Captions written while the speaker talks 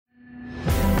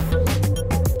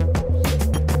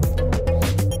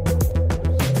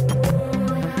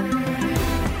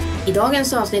I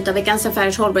dagens avsnitt av Veckans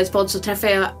Affärers hållbarhetspodd så träffar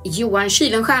jag Johan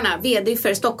Kuylenstierna, vd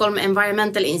för Stockholm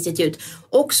Environmental Institute,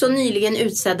 också nyligen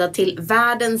utsedda till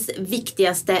världens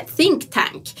viktigaste think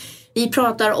tank. Vi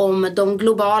pratar om de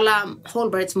globala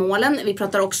hållbarhetsmålen, vi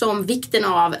pratar också om vikten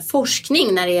av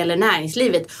forskning när det gäller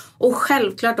näringslivet och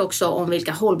självklart också om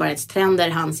vilka hållbarhetstrender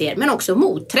han ser, men också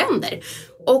mottrender.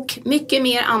 Och mycket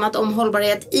mer annat om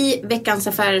hållbarhet i Veckans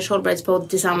Affärers hållbarhetspodd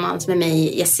tillsammans med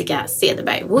mig, Jessica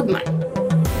Cederberg-Woodmar.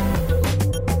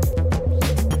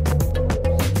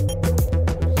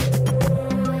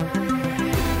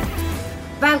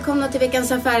 Välkomna till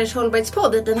Veckans Affärers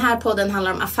hållbarhetspodd. Den här podden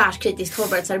handlar om affärskritiskt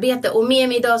hållbarhetsarbete. Och med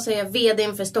mig idag så är jag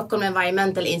vd för Stockholm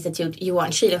Environmental Institute,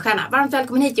 Johan Kuylenstierna. Varmt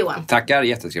välkommen hit, Johan. Tackar,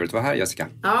 jättetrevligt att vara här, Jessica.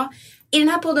 Ja. I den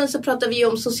här podden så pratar vi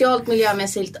om socialt,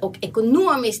 miljömässigt och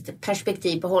ekonomiskt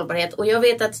perspektiv på hållbarhet. Och jag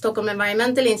vet att Stockholm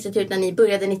Environmental Institute, när ni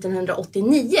började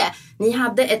 1989, ni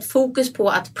hade ett fokus på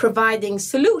att providing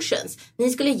solutions. Ni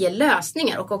skulle ge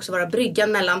lösningar och också vara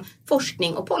bryggan mellan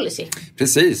forskning och policy.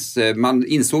 Precis, man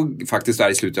insåg faktiskt där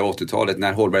i slutet av 80-talet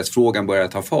när hållbarhetsfrågan började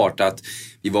ta fart att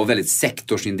vi var väldigt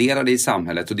sektorsindelade i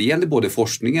samhället. Och det gällde både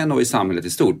forskningen och i samhället i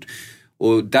stort.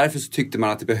 Och därför så tyckte man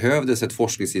att det behövdes ett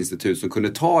forskningsinstitut som kunde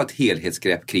ta ett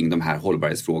helhetsgrepp kring de här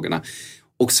hållbarhetsfrågorna.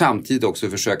 Och samtidigt också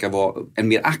försöka vara en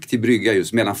mer aktiv brygga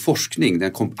just mellan forskning,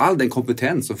 all den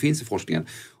kompetens som finns i forskningen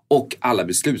och alla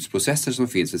beslutsprocesser som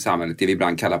finns i samhället, det vi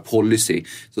ibland kallar policy.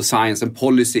 Så science and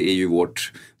policy är ju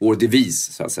vår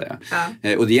devis, så att säga.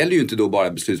 Ja. Och det gäller ju inte då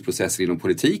bara beslutsprocesser inom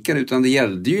politiken, utan det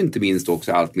gällde ju inte minst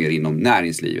också allt mer inom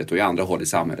näringslivet och i andra håll i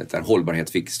samhället där hållbarhet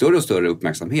fick större och större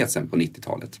uppmärksamhet sen på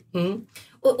 90-talet. Mm.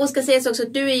 Och ska sägas också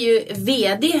att du är ju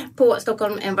vd på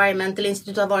Stockholm Environmental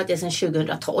Institute och har varit det sedan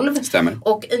 2012. Stämmer.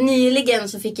 Och nyligen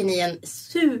så fick ni en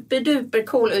superduper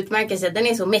cool utmärkelse. Den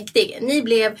är så mäktig. Ni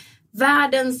blev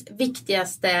världens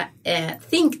viktigaste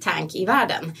think tank i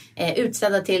världen.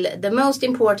 Utsedda till the most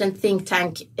important think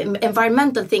tank,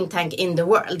 environmental think tank in the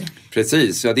world.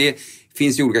 Precis, ja, det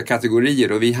finns ju olika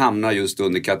kategorier och vi hamnar just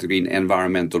under kategorin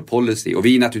environmental policy. Och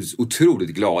vi är naturligtvis otroligt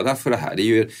glada för det här.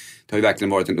 Det har ju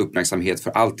verkligen varit en uppmärksamhet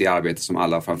för allt det arbete som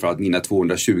alla, framförallt mina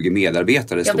 220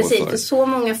 medarbetare står för. Ja, precis. För så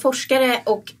många forskare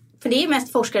och... För det är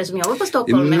mest forskare som jobbar på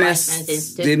Stockholm.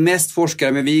 Det är mest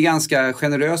forskare, men vi är ganska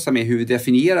generösa med hur vi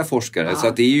definierar forskare. Ja. Så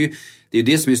att det är ju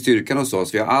det som är styrkan hos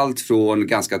oss. Vi har allt från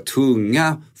ganska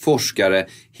tunga forskare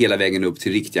hela vägen upp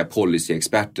till riktiga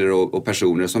policyexperter och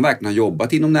personer som verkligen har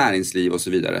jobbat inom näringsliv och så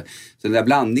vidare. Så den där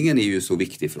blandningen är ju så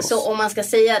viktig för oss. Så om man ska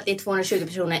säga att det är 220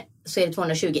 personer så är det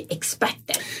 220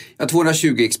 experter? Ja,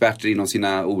 220 experter inom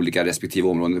sina olika respektive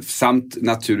områden. Samt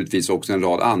naturligtvis också en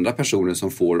rad andra personer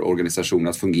som får organisationen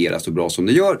att fungera så bra som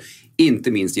det gör.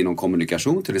 Inte minst inom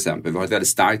kommunikation till exempel. Vi har ett väldigt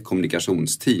starkt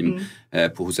kommunikationsteam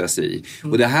hos SI.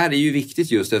 Och det här är ju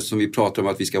viktigt just eftersom vi pratar om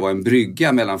att vi ska vara en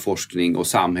brygga mellan forskning och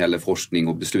samhälle, forskning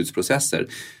och beslutsprocesser.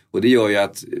 Och det gör ju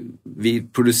att vi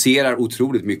producerar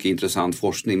otroligt mycket intressant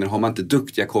forskning, men har man inte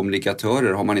duktiga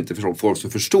kommunikatörer, har man inte folk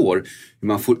som förstår hur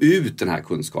man får ut den här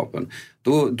kunskapen,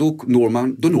 då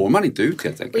når man inte ut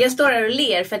helt enkelt. Och jag står här och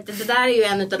ler för att det där är ju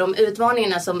en av de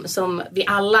utmaningarna som vi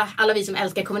alla vi som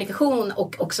älskar kommunikation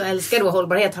och också älskar då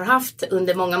hållbarhet har haft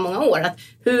under många, många år. Att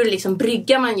hur liksom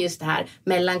bryggar man just det här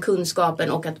mellan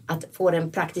kunskapen och att få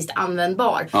den praktiskt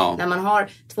användbar. Ja. När man har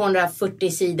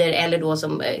 240 sidor eller då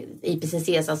som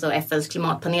IPCCs, alltså FNs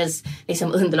klimatpanels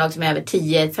liksom underlag som är över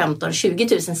 10, 15, 20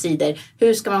 000 sidor.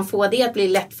 Hur ska man få det att bli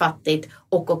lättfattigt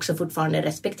och också fortfarande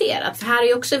respekterat? För här är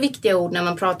ju också viktiga ord när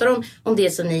man pratar om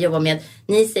det som ni jobbar med.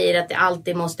 Ni säger att det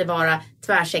alltid måste vara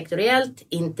tvärsektoriellt,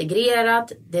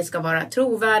 integrerat, det ska vara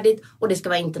trovärdigt och det ska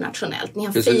vara internationellt. Ni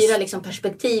har 4 liksom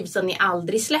perspektiv som ni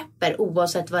aldrig släpper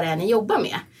oavsett vad det är ni jobbar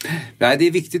med. Nej, det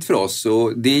är viktigt för oss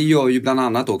och det gör ju bland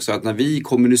annat också att när vi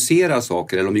kommunicerar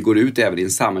saker eller om vi går ut även i en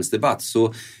samhällsdebatt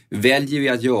så väljer vi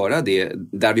att göra det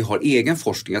där vi har egen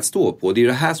forskning att stå på. Det är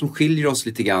det här som skiljer oss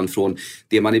lite grann från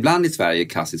det man ibland i Sverige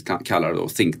klassiskt kallar då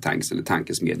think tanks eller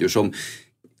tankesmedjor som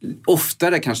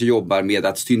oftare kanske jobbar med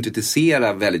att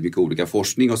syntetisera väldigt mycket olika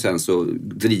forskning och sen så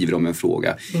driver de en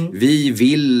fråga. Vi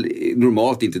vill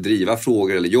normalt inte driva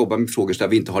frågor eller jobba med frågor där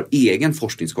vi inte har egen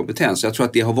forskningskompetens. Så jag tror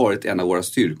att det har varit en av våra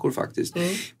styrkor faktiskt.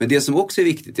 Men det som också är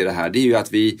viktigt i det här, det är ju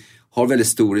att vi har väldigt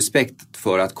stor respekt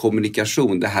för att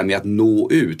kommunikation, det här med att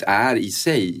nå ut, är i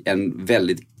sig en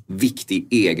väldigt viktig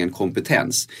egen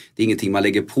kompetens. Det är ingenting man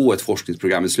lägger på ett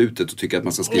forskningsprogram i slutet och tycker att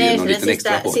man ska skriva någon liten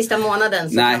extra på. Sista månaden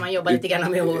så kan man jobba lite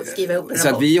grann med att skriva ihop en rapport.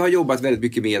 Så att vi har jobbat väldigt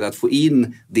mycket med att få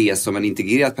in det som en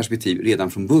integrerat perspektiv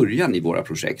redan från början i våra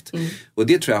projekt. Och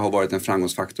det tror jag har varit en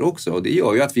framgångsfaktor också. Och det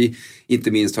gör ju att vi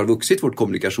inte minst har vuxit vårt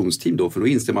kommunikationsteam då, för då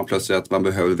inser man plötsligt att man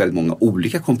behöver väldigt många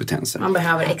olika kompetenser. Man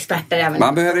behöver experter även.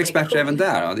 Man behöver experter även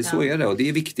där, ja, så är det. Och det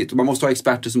är viktigt. Och man måste ha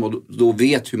experter som då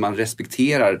vet hur man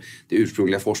respekterar det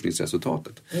ursprungliga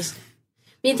forskningsresultatet. Just det.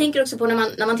 Men jag tänker också på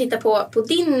när man tittar på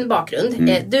din bakgrund.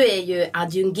 Du är ju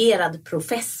adjungerad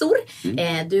professor.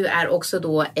 Du är också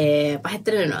då, vad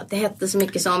hette det nu då? Det hette så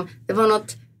mycket som, det var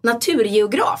något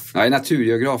naturgeograf. Ja,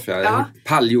 naturgeograf, ja.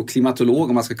 Paleoklimatolog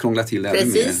om man ska krångla till det ännu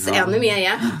mer. Precis, ännu mer,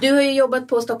 ja. Du har ju jobbat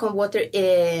på Stockholm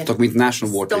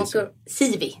International Water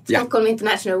CIVI, Stockholm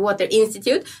International Water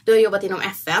Institute. Du har jobbat inom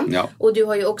FN. Ja. Och du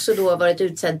har ju också då varit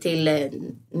utsedd till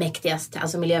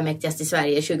miljömäktigast i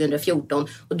Sverige 2014.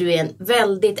 Och du är en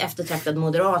väldigt eftertraktad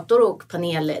moderator och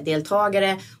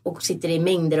paneldeltagare och sitter i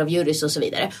mängder av jurys och så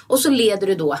vidare. Och så leder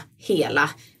du då hela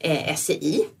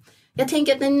SCI. Jag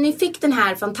tänker att när ni fick den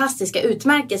här fantastiska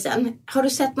utmärkelsen, har du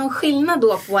sett någon skillnad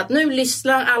då på att nu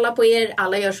lyssnar alla på er,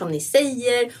 alla gör som ni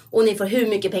säger och ni får hur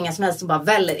mycket pengar som helst som bara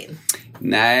väller in?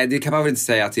 Nej, det kan man väl inte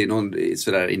säga att det är någon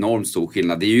sådär enormt stor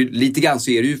skillnad. Det är ju, lite grann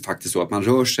så är det ju faktiskt så att man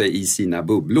rör sig i sina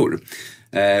bubblor.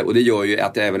 Och det gör ju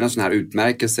att även en sån här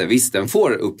utmärkelse, visst den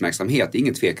får uppmärksamhet, det är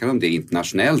ingen tvekan om det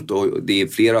internationellt och det är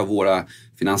flera av våra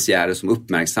finansiärer som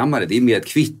uppmärksammar det. Det är mer ett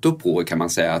kvitto på, kan man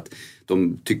säga, att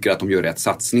de tycker att de gör rätt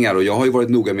satsningar. Och jag har ju varit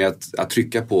noga med att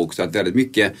trycka på också att väldigt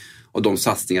mycket av de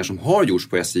satsningar som har gjorts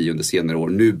på SI under senare år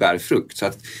nu bär frukt. Så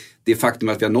att det faktum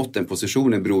att vi har nått den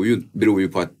positionen beror ju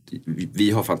på att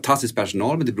vi har fantastisk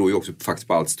personal, men det beror ju också faktiskt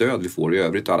på allt stöd vi får i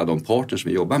övrigt och alla de partners som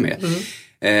vi jobbar med.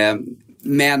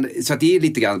 Men så att det är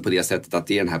lite grann på det sättet att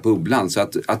det är den här bubblan. Så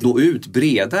att nå ut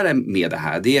bredare med det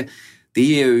här, det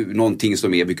är ju någonting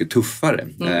som är mycket tuffare,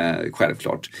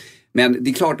 självklart. Men det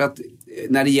är klart att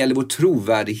när det gäller vår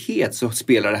trovärdighet så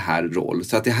spelar det här roll.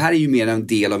 Så att det här är ju mer en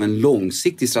del av en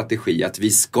långsiktig strategi, att vi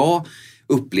ska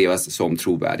upplevas som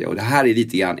trovärdiga. Och det här är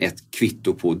lite grann ett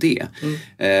kvitto på det.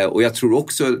 Och jag tror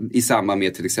också i samband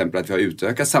med till exempel att vi har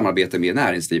utökat samarbete med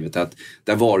näringslivet, att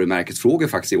där varumärkesfrågor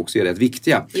faktiskt också är rätt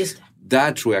viktiga. Just det.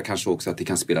 Där tror jag kanske också att det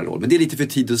kan spela roll. Men det är lite för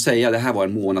tidigt att säga. Det här var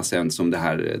en månad sedan som den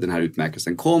här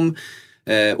utmärkelsen kom.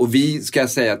 Och vi ska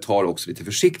säga tar också lite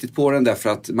försiktigt på den, därför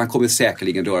att man kommer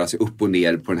säkerligen röra sig upp och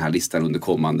ner på den här listan under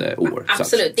kommande år.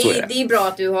 Absolut, det är bra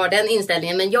att du har den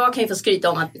inställningen, men jag kan ju få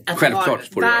skryta om att vi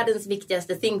har världens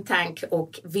viktigaste think tank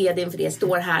och vdn för det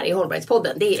står här i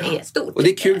Hållbarhetspodden. Det är stort. Och det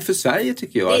är kul för Sverige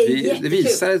tycker jag, att det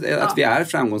visar att vi är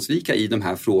framgångsrika i de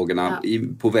här frågorna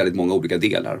på väldigt många olika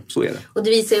delar. Så är det. Och det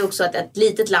visar ju också att ett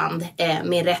litet land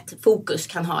med rätt fokus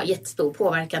kan ha jättestor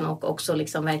påverkan och också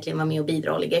liksom verkligen vara med och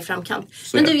bidra och ligga i framkant.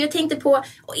 Men du, jag tänkte på,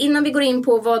 innan vi går in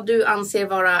på vad du anser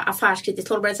vara affärskritiskt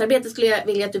hållbarhetsarbete, skulle jag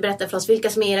vilja att du berättar för oss vilka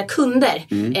som är era kunder.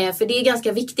 För det är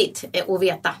ganska viktigt att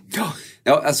veta.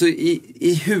 Ja, alltså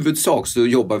i huvudsak så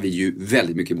jobbar vi ju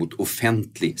väldigt mycket mot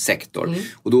offentlig sektor.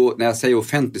 Och då när jag säger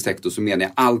offentlig sektor så menar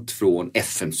jag allt från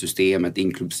FN-systemet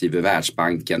inklusive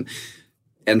Världsbanken,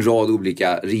 en rad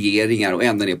olika regeringar och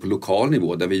ända ner på lokal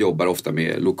nivå där vi jobbar ofta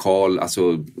med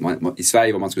alltså i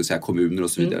Sverige vad man skulle säga kommuner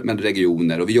och så vidare, men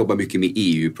regioner, och vi jobbar mycket med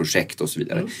EU-projekt och så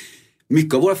vidare.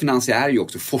 Mycket av våra finansiärer är ju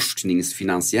också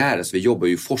forskningsfinansiärer, så vi jobbar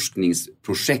ju i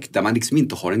forskningsprojekt där man liksom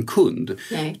inte har en kund.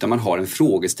 Utan man har en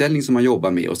frågeställning som man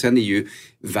jobbar med, och sen är ju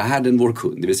världen vår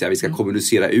kund, det vill säga vi ska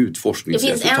kommunicera ut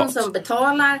forskningsresultat. Det finns en som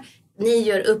betalar, ni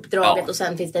gör uppdraget och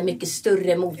sen finns det en mycket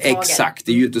större mottagare. Exakt,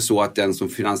 det är ju inte så att den som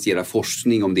finansierar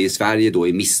forskning, om det är i Sverige då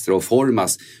i Mistra och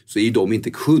Formas, så är ju de inte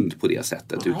kund på det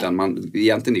sättet. Utan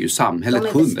egentligen är ju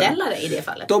samhället kunden. De är beställare i det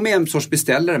fallet. De är en sorts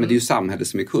beställare, men det är ju samhället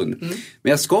som är kund. Men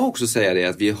jag ska också säga det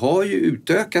att vi har ju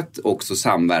utökat också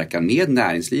samverkan med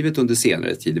näringslivet under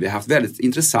senare tid. Vi har haft väldigt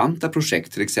intressanta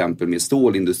projekt, till exempel med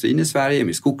stålindustrin i Sverige,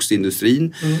 med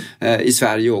skogsindustrin i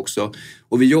Sverige också.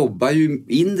 Och vi jobbar ju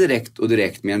indirekt och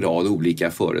direkt med en rad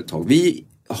olika företag. Vi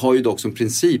har ju dock som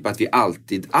princip att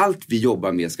allt vi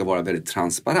jobbar med ska vara väldigt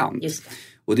transparent. Just det.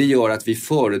 Och det gör att vi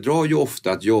föredrar ju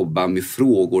ofta att jobba med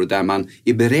frågor där man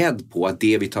är beredd på att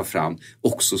det vi tar fram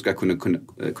också ska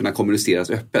kunna kommuniceras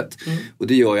öppet. Och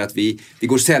det gör ju att vi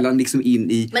går sällan liksom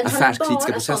in i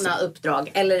affärskritiska processer. Men har ni bara sådana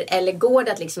uppdrag? Eller går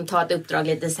det att liksom ta ett uppdrag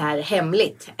lite så här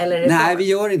hemligt? Eller Nej, vi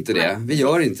gör inte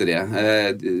det.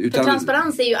 För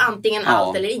transparens är ju antingen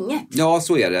allt eller inget. Ja,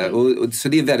 så är det. Och så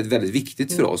det är väldigt, väldigt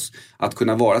viktigt för oss att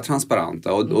kunna vara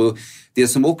transparenta. Och det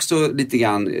som också lite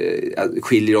grann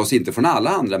skiljer oss inte från alla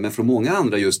andra, men från många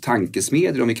andra just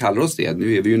tankesmedjor, om vi kallar oss det.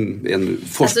 Nu är vi ju en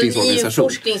forskningsorganisation. Alltså, vi är en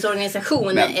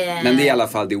forskningsorganisation. Men det är i alla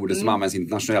fall det ordet som används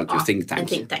internationellt, think tank.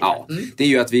 Think tank. Ja. Det är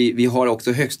ju att vi har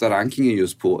också högsta rankingen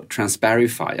just på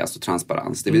Transparify, alltså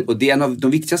transparens. Och det är en av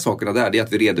de viktiga sakerna där, det är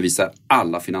att vi redovisar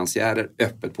alla finansiärer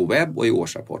öppet på webb och i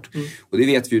årsrapport. Och det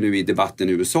vet vi ju nu i debatten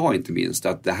i USA inte minst,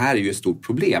 att det här är ju ett stort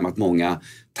problem, att många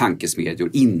tankesmedjor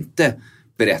inte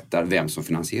berättar vem som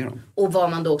finansierar dem. Och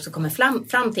vad man då också kommer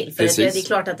fram till. För det är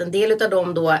klart att en del av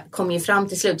dem då kommer ju fram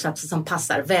till slutsatser som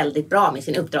passar väldigt bra med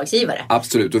sin uppdragsgivare.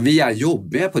 Absolut, och vi är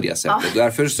jobbiga på det sättet. Ja.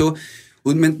 Därför så,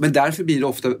 men därför blir det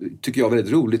ofta, tycker jag,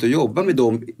 väldigt roligt att jobba med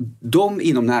de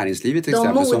inom näringslivet till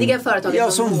exempel. De modiga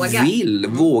företagen som vill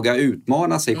våga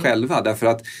utmana sig själva. Därför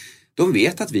att de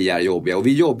vet att vi är jobbiga, och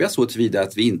vi är jobbiga så tillvida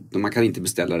att man kan inte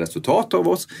beställa resultat av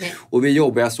oss. Nej. Och vi är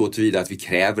jobbiga så tillvida att vi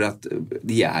kräver att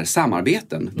det är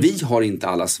samarbeten. Vi har inte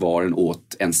alla svaren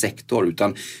åt en sektor,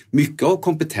 utan mycket av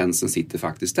kompetensen sitter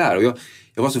faktiskt där. Och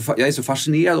jag är så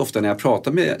fascinerad ofta när jag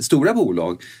pratar med stora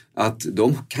bolag, att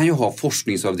de kan ju ha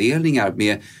forskningsavdelningar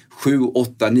med 7,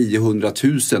 8, 900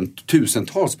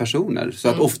 tusentals personer. Så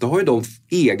att ofta har ju de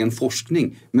egen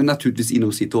forskning, men naturligtvis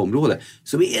inom sitt område,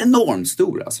 som är enormt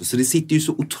stor. Alltså. Så det sitter ju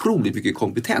så otroligt mycket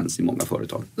kompetens i många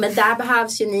företag. Men där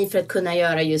behövs ju ni för att kunna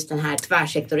göra just den här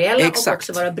tvärsektoriella. Exakt. Och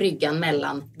också vara bryggan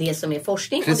mellan det som är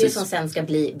forskning. Precis. Och det som sen ska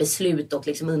bli beslut och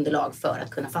liksom underlag för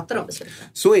att kunna fatta de besluten.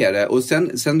 Så är det. Och sen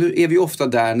är vi ofta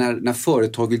där när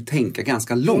företag vill tänka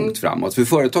ganska långt framåt. För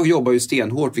företag jobbar ju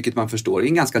stenhårt, vilket man förstår, i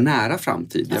en ganska nära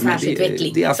framtid.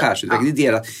 Affärsutveckling. Det är affärsutveckling.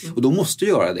 Ja. Och de måste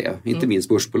göra det. Inte minst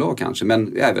börsbolag kanske,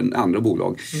 men även andra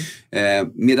bolag.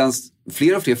 Medan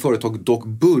fler och fler företag dock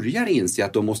börjar inse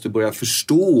att de måste börja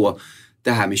förstå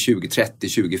det här med 2030,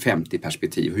 2050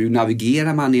 perspektiv. Hur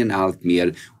navigerar man i en allt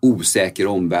mer osäker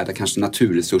omvärld där kanske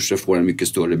naturresurser får en mycket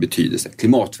större betydelse.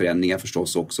 Klimatförändringar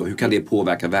förstås också. Hur kan det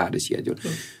påverka värdekedjor?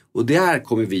 Och där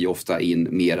kommer vi ofta in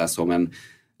mera som en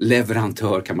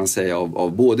leverantör, kan man säga,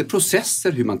 av både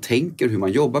processer, hur man tänker, hur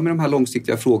man jobbar med de här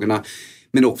långsiktiga frågorna,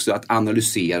 men också att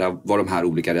analysera vad de här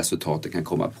olika resultaten kan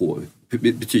komma på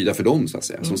betyda för dem, så att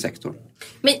säga, som sektor.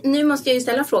 Men nu måste jag ju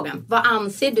ställa frågan. Vad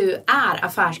anser du är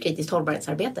affärskritiskt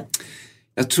hållbarhetsarbete?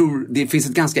 Jag tror det finns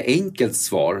ett ganska enkelt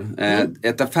svar.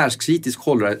 Ett affärskritiskt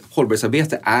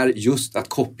hållbarhetsarbete är just att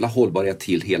koppla hållbarhet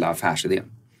till hela affärsidén.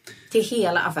 Till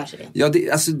hela affärsidén? Ja, det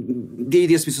är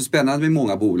det som är så spännande med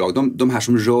många bolag. De här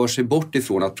som rör sig bort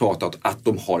ifrån att prata om att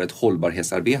de har ett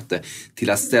hållbarhetsarbete till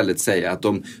att istället säga att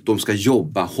de ska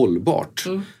jobba hållbart.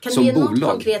 Kan du ge något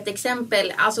konkret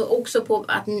exempel, alltså också på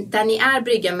att där ni är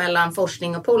brygga mellan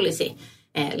forskning och policy?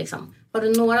 Liksom. Har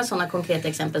du några sådana konkreta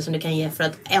exempel som du kan ge för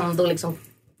att ändå liksom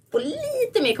få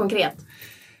lite mer konkret?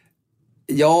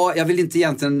 Ja, jag vill inte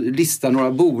egentligen lista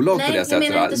några bolag på det sättet. Nej,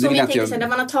 jag menar inte så. Jag tänker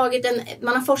där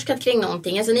man har forskat kring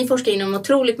någonting. Alltså ni forskar inom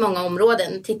otroligt många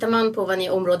områden. Tittar man på vad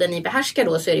områden ni behärskar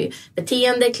då, så är det ju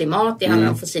beteende, klimat, det handlar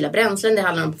om fossila bränslen, det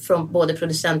handlar om från både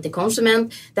producent till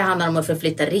konsument, det handlar om att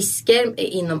förflytta risker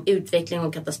inom utveckling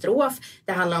och katastrof,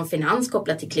 det handlar om finans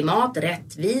kopplat till klimat,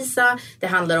 rättvisa, det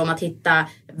handlar om att hitta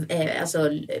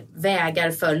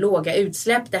vägar för låga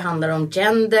utsläpp, det handlar om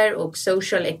gender och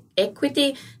social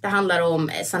equity, det handlar om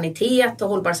sanitet och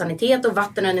hållbar sanitet och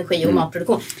vatten och energi och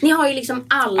matproduktion. Ni har ju liksom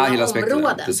alla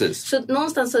områden. Så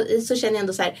någonstans så känner jag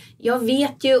ändå så här, jag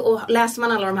vet ju, och läser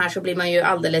man alla de här så blir man ju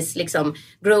alldeles liksom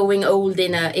growing old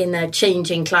in a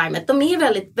changing climate. De är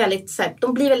väldigt, väldigt så här,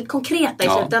 de blir väldigt konkreta i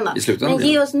slutändan. Men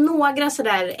ge oss några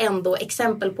sådär ändå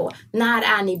exempel på när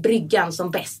är ni bryggan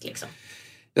som bäst liksom?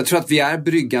 Jag tror att vi är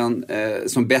bryggan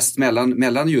som bäst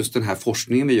mellan just den här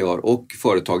forskningen vi gör och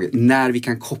företaget, när vi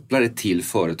kan koppla det till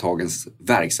företagens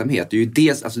verksamhet. Det är ju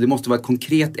dels, alltså det måste vara ett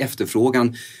konkret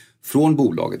efterfrågan från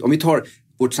bolaget. Om vi tar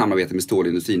vårt samarbete med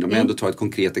stålindustrin, om jag ändå tar ett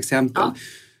konkret exempel,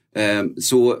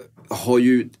 så har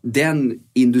ju den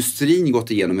industrin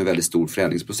gått igenom en väldigt stor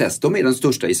förändringsprocess. De är den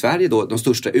största i Sverige då, de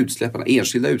största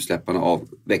enskilda utsläpparna av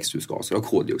växthusgaser och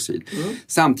koldioxid.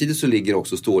 Samtidigt så ligger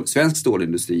också svensk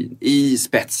stålindustri i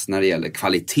spets när det gäller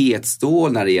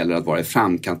kvalitetsstål, när det gäller att vara i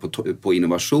framkant på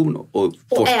innovation och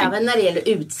forskning. Och även när det gäller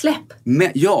utsläpp.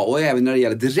 Och även när det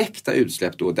gäller direkta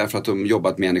utsläpp då, därför att de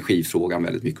jobbat med energifrågan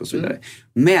väldigt mycket och så vidare.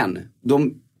 Men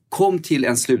de kom till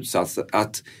en slutsats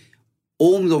att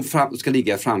om de ska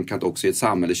ligga i framkant också i ett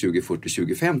samhälle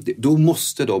 2040-2050, då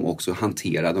måste de också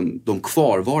hantera de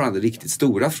kvarvarande riktigt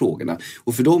stora frågorna.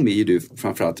 Och för dem är ju det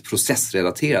framförallt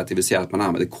processrelaterat, det vill säga att man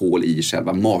använder kol i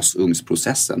själva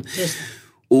masugnsprocessen.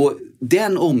 Och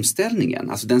den omställningen,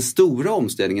 alltså den stora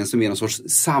omställningen som är någon sorts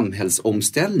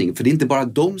samhällsomställning, för det är inte bara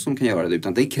de som kan göra det,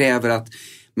 utan det kräver att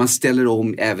Man ställer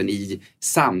om även i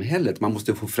samhället. Man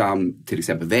måste få fram till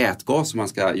exempel vätgas som man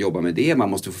ska jobba med det. Man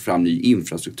måste få fram ny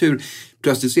infrastruktur.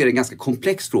 Plötsligt så är det en ganska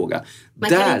komplex fråga. Man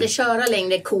kan inte köra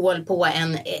längre kol på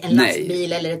en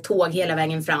lastbil eller ett tåg hela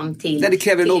vägen fram till, det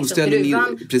kräver en omställning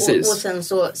gruvan precis. Och sen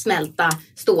så smälta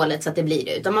stålet så att det blir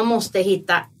det. Utan man måste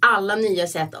hitta alla nya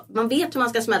sätt. Man vet hur man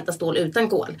ska smälta stål utan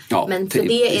kol. Ja, men för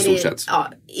det är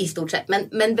i stort sett.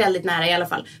 Men väldigt nära i alla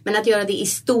fall. Men att göra det i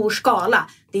stor skala,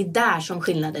 det är där som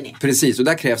skillnaden är. Precis, och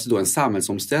där krävs det då en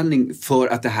samhällsomställning för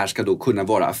att det här ska då kunna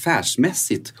vara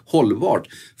affärsmässigt hållbart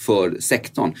för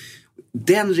sektorn.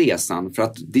 Den resan för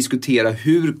att diskutera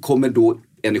hur kommer då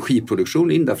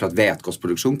energiproduktion in, därför att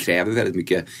vätgasproduktion kräver väldigt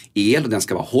mycket el och den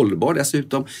ska vara hållbar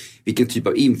dessutom. Vilken typ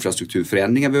av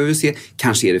infrastrukturförändringar behöver vi se?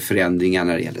 Kanske är det förändringar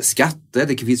när det gäller skatter.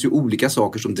 Det finns ju olika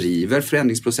saker som driver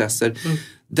förändringsprocesser.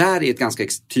 Där är ett ganska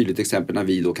tydligt exempel när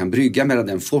vi då kan brygga mellan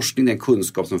den forskning, den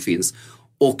kunskap som finns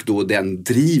och då den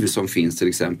driv som finns till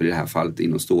exempel i det här fallet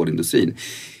inom stålindustrin.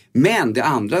 Men det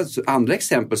andra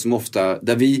exempel som ofta,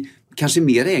 där vi kanske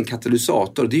mer är en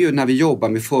katalysator, det är ju när vi jobbar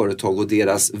med företag och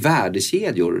deras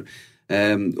värdekedjor.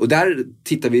 Och där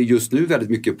tittar vi just nu väldigt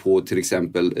mycket på till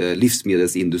exempel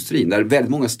livsmedelsindustrin, där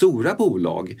väldigt många stora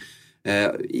bolag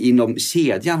inom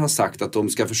kedjan har sagt att de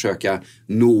ska försöka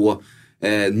nå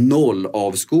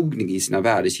nollavskogning i sina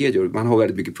värdekedjor. Man har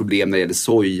väldigt mycket problem när det gäller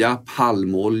soja,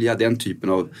 palmolja, den typen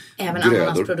av även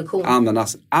grödor.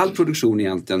 Ananasproduktion. All produktion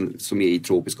egentligen som är i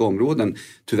tropiska områden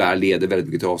tyvärr leder väldigt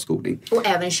mycket till avskogning. Och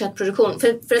även köttproduktion.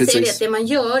 För att säga det man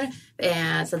gör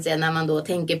så att säga, när man då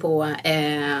tänker på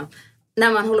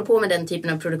när man håller på med den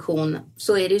typen av produktion,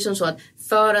 så är det ju som så att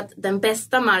för att den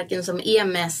bästa marken som är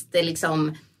mest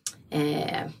liksom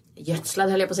gödslad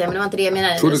höll jag på att säga, men det var inte det jag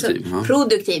menade.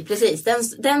 Produktiv, precis.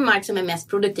 Den mark som är mest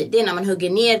produktiv, det är när man hugger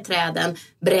ner träden,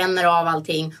 bränner av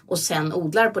allting och sen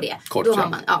odlar på det.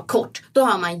 Då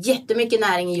har man jättemycket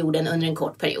näring i jorden under en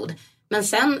kort period. Men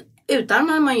sen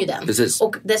utarmar man ju den. Precis.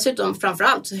 Och dessutom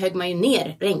framförallt så högg man ju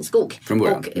ner regnskog.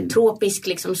 Och tropisk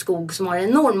liksom skog som har en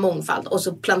enorm mångfald. Och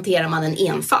så planterar man en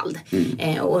enfald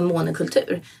och en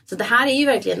monokultur. Så det här är ju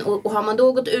verkligen, och har man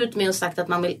då gått ut med och sagt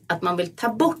att man vill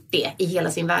ta bort det i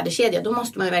hela sin värdekedja, då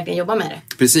måste man ju verkligen jobba med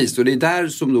det. Precis, och det är där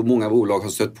som då många bolag har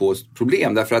stött på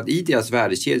problem. Därför att i deras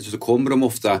värdekedja så kommer de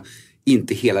ofta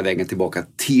inte hela vägen tillbaka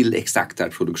till exakt där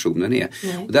produktionen är.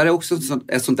 Och där är också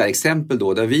ett sånt där exempel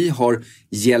då, där vi har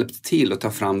hjälpt till att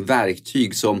ta fram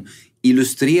verktyg som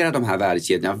illustrerar de här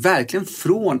värdekedjorna verkligen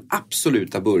från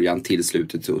absoluta början till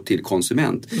slutet och till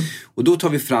konsument. Och då tar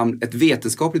vi fram ett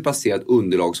vetenskapligt baserat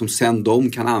underlag som sen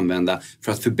de kan använda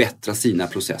för att förbättra sina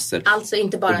processer. Alltså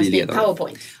inte bara en snygg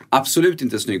PowerPoint? Absolut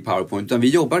inte en snygg PowerPoint, utan vi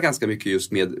jobbar ganska mycket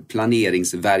just med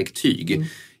planeringsverktyg.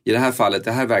 I det här fallet,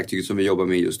 det här verktyget som vi jobbar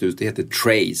med just nu, det heter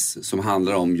Trace, som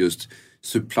handlar om just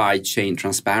supply chain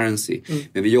transparency.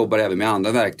 Men vi jobbar även med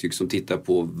andra verktyg som tittar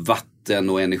på vatten-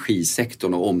 och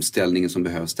energisektorn och omställningen som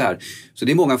behövs där. Så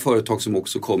det är många företag som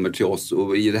också kommer till oss,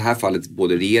 och i det här fallet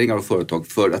både regeringar och företag,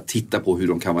 för att titta på hur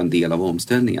de kan vara en del av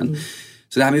omställningen.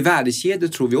 Så det här med värdekedjor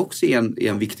tror vi också är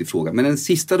en viktig fråga. Men den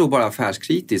sista då, bara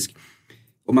affärskritisk,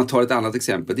 om man tar ett annat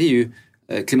exempel, det är ju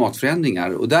klimatförändringar.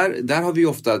 Och där har vi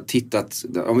ofta tittat,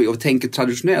 om vi tänker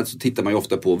traditionellt så tittar man ju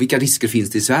ofta på vilka risker finns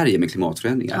det i Sverige med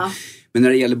klimatförändringar. Ja. Men när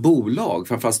det gäller bolag,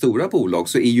 framförallt stora bolag,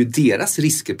 så är ju deras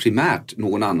risker primärt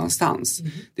någon annanstans.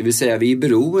 Det vill säga vi är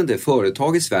beroende,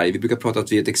 företag i Sverige, vi brukar prata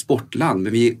att vi är ett exportland,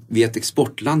 men vi är ett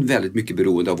exportland väldigt mycket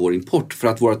beroende av vår import för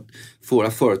att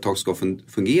våra företag ska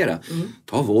fungera.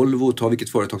 Ta Volvo, ta vilket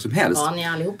företag som helst. Scania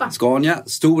allihopa. Scania,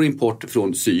 stor import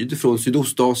från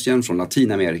Sydostasien, från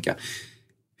Latinamerika.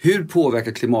 Hur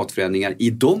påverkar klimatförändringar i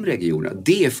de regionerna?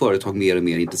 Det är företag mer och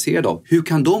mer intresserade av. Hur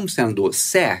kan de sen då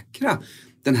säkra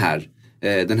den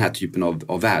här typen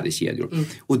av värdekedjor?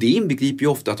 Och det inbegriper ju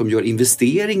ofta att de gör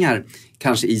investeringar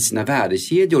kanske i sina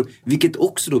värdekedjor, vilket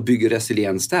också då bygger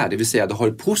resiliens där. Det vill säga det har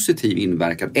en positiv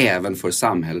inverkan även för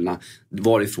samhällena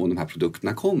varifrån de här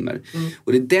produkterna kommer.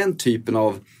 Och det är den typen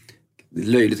av,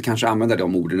 löjligt att kanske använda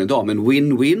de orden idag, men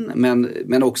win-win,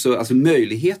 men också alltså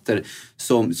möjligheter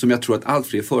som jag tror att allt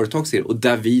fler företag ser, och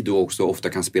där vi då också ofta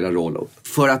kan spela roll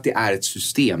för att det är ett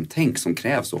systemtänk som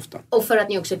krävs ofta. Och för att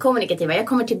ni också är kommunikativa. Jag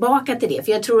kommer tillbaka till det,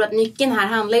 för jag tror att nyckeln här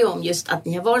handlar ju om just att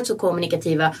ni har varit så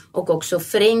kommunikativa och också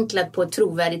förenklat på ett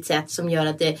trovärdigt sätt som gör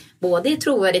att det både är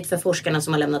trovärdigt för forskarna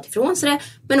som har lämnat ifrån sig det,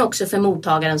 men också för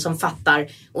mottagaren som fattar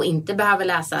och inte behöver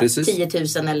läsa 10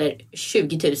 000 eller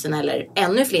 20 000 eller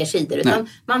ännu fler sidor, utan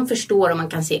man förstår och man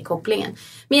kan se kopplingen.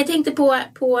 Men jag tänkte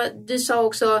på du sa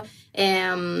också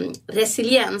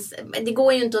resiliens. Det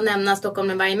går ju inte att nämna Stockholm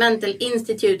Environmental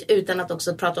Institute utan att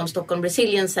också prata om Stockholm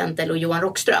Resilience Center och Johan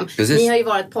Rockström. Precis. Ni har ju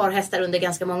varit parhästar under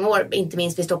ganska många år, inte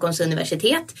minst vid Stockholms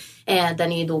universitet, där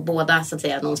ni då båda så att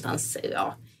säga någonstans,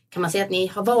 kan man säga att ni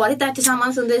har varit där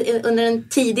tillsammans under en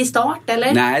tidig start,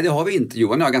 eller? Nej, det har vi inte.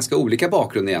 Johan har ganska olika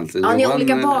bakgrund egentligen. Ja, ni har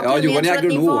olika bakgrund. Ja, Johan är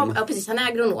agronom. Ja, precis. Han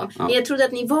är agronom. Ja. Men jag trodde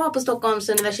att ni var på Stockholms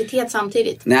universitet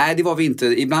samtidigt. Nej, det var vi inte.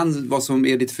 Ibland vad som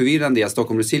är lite förvirrande är att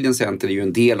Stockholm Resilience Center är ju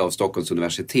en del av Stockholms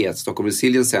universitet. Stockholm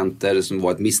Resilience Center, som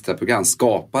var ett MISTRA-program,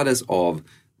 skapades av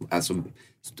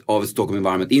Stockholm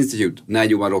Environment Institute när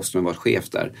Johan Rockström var chef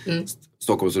där.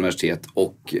 Stockholms universitet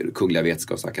och Kungliga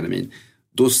Vetenskapsakademin.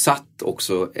 Då satt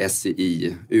också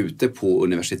SCI ute på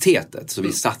universitetet. Så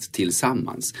vi satt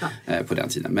tillsammans på den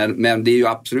tiden. Men det är ju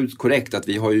absolut korrekt att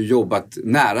vi har ju jobbat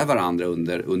nära varandra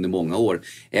under många år.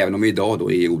 Även om vi idag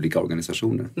då är i olika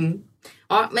organisationer.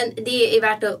 Ja, men det är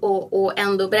värt att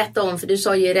ändå berätta om, för du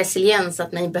sa ju resiliens,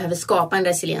 att man behöver skapa en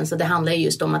resiliens, och det handlar ju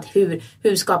just om att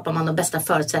hur skapar man de bästa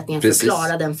förutsättningarna för att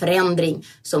klara den förändring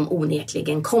som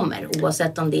onekligen kommer,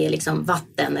 oavsett om det är liksom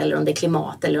vatten eller om det är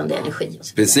klimat eller om det är energi. Och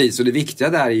så. Precis, och det viktiga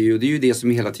där är ju det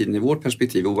som är hela tiden i vårt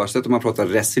perspektiv, oavsett om man pratar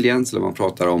resiliens eller man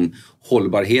pratar om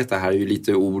hållbarhet. Det här är ju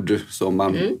lite ord som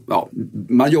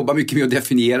man jobbar mycket med att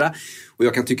definiera. Och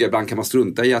jag kan tycka ibland kan man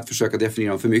strunta i att försöka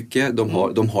definiera dem för mycket.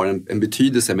 De har en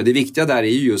betydelse. Men det viktiga där är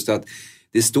ju just att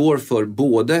det står för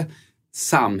både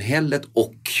samhället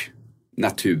och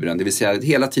naturen. Det vill säga att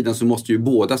hela tiden så måste ju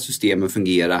båda systemen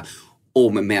fungera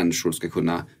om människor ska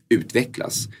kunna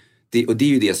utvecklas. Och det är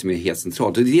ju det som är helt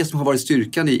centralt. Och det är det som har varit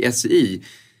styrkan i SCI.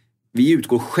 Vi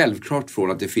utgår självklart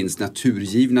från att det finns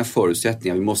naturgivna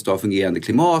förutsättningar. Vi måste ha fungerande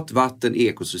klimat, vatten,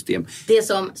 ekosystem. Det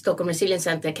som Stockholm Resilience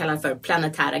Center kallar för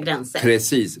planetära gränser.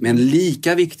 Precis, men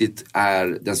lika viktigt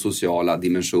är den sociala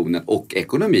dimensionen och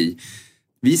ekonomi.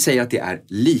 Vi säger att det är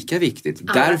lika viktigt.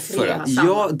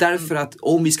 Därför att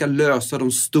om vi ska lösa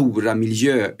de stora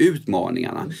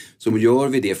miljöutmaningarna så gör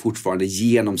vi det fortfarande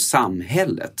genom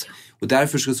samhället. Och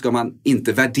därför ska man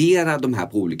inte värdera de här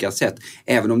på olika sätt.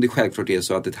 Även om det självklart är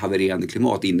så att ett havererande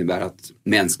klimat innebär att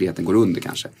mänskligheten går under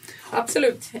kanske.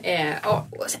 Absolut.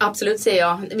 Absolut säger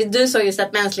jag. Du sa just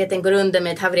att mänskligheten går under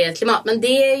med ett havererat klimat. Men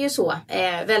det är ju så.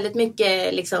 Väldigt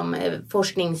mycket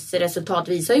forskningsresultat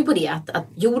visar ju på det. Att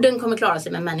jorden kommer klara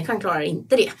sig, men människan klarar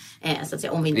inte det. Så att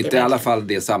säga, om vi inte i alla fall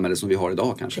det samhälle som vi har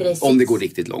idag kanske. Precis. Om det går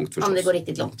riktigt långt förstås. Om det går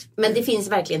riktigt långt. Men det finns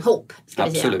verkligen hopp, ska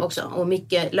vi säga också. Och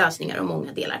mycket lösningar och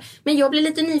många delar. Men jag blir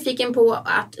lite nyfiken på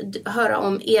att höra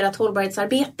om ert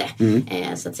hållbarhetsarbete.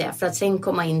 Så att säga, för att sen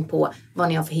komma in på vad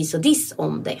ni har för hiss och diss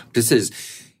om det. Precis.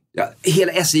 Ja,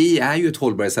 hela SCI är ju ett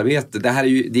hållbarhetsarbete. Det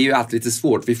är ju alltid lite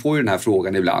svårt. Vi får ju den här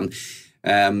frågan ibland.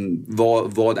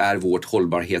 Vad är vårt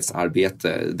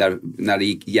hållbarhetsarbete? När det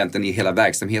egentligen i hela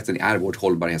verksamheten är vårt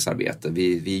hållbarhetsarbete.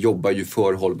 Vi jobbar ju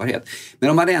för hållbarhet. Men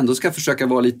om man ändå ska försöka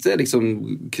vara lite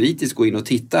kritisk och in och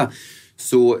titta,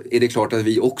 så är det klart att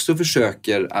vi också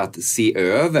försöker att se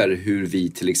över hur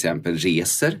vi till exempel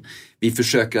reser. Vi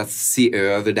försöker att se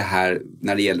över det här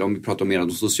när det gäller, om vi pratar mer om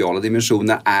de sociala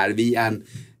dimensionerna, är vi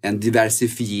en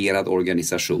diversifierad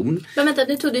organisation. Men vänta,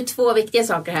 nu tog du två viktiga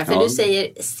saker här. För du säger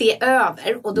se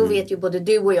över, och då vet ju både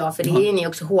du och jag, för det är ni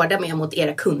också hårda med mot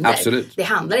era kunder. Absolut. Det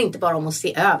handlar inte bara om att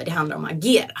se över, det handlar om att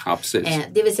agera. Absolut.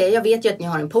 Det vill säga, jag vet ju att ni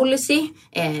har en policy,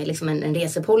 en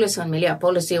resepolicy, en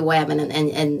miljöpolicy och även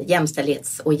en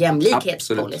jämställdhets- och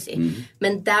jämlikhetspolicy.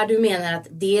 Men där du menar att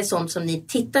det är sånt som ni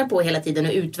tittar på hela tiden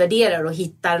och utvärderar och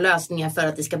hittar lösningar för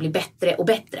att det ska bli bättre och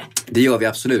bättre. Det gör vi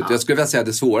absolut. Jag skulle vilja säga att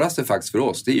det svåraste faktiskt för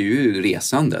oss, det är ju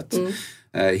resandet.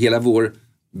 Hela vår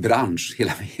bransch,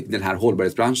 hela den här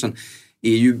hållbarhetsbranschen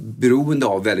är ju beroende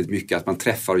av väldigt mycket att man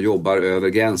träffar och jobbar över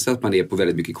gränser, att man är på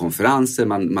väldigt mycket konferenser,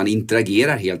 man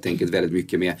interagerar helt enkelt väldigt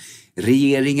mycket med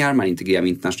regeringar, man interagerar med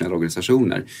internationella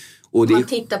organisationer. Och man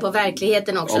tittar på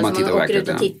verkligheten också, så man åker ut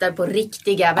och tittar på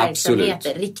riktiga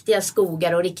verksamheter, riktiga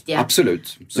skogar och riktiga...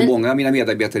 Absolut, så många av mina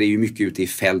medarbetare är ju mycket ute i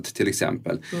fält till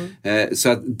exempel. Så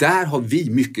att där har vi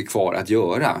mycket kvar att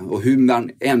göra, och hur man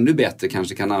ännu bättre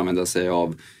kanske kan använda sig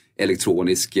av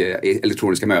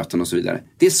elektroniska möten och så vidare.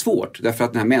 Det är svårt, därför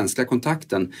att den här mänskliga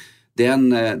kontakten,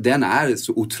 den är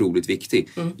så otroligt viktig.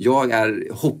 Jag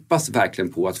hoppas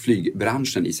verkligen på att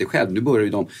flygbranschen i sig själv, nu börjar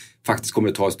ju de faktiskt kommer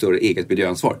att ta ett större eget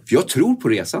miljöansvar. För jag tror på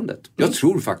resandet. Jag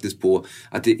tror faktiskt på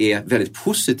att det är väldigt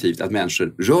positivt att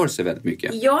människor rör sig väldigt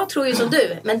mycket. Jag tror ju som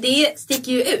du, men det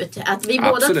sticker ju ut. Att vi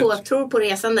båda två tror på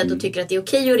resandet och tycker att det är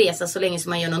okej att resa så länge som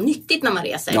man gör något nyttigt när man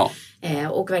reser. Ja.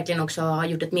 Och verkligen också har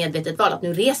gjort ett medvetet val att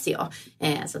nu reser jag.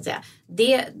 Så att säga.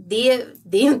 Det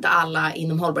är ju inte alla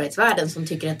inom hållbarhetsvärlden som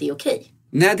tycker att det är okej.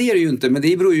 Nej, det är det ju inte, men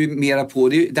det beror ju mera på,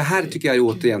 det här tycker jag är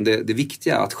återigen det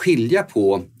viktiga, att skilja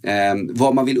på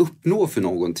vad man vill uppnå för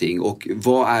någonting och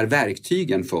vad är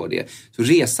verktygen för det. Så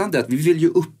resandet, vi vill ju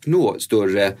uppnå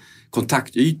större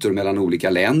kontaktytor mellan olika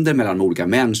länder, mellan olika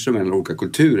människor, mellan olika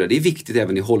kulturer. Det är viktigt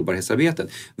även i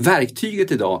hållbarhetsarbetet.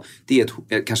 Verktyget idag, det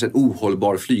är kanske en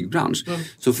ohållbar flygbransch.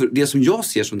 Så för det som jag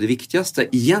ser som det viktigaste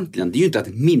egentligen, det är ju inte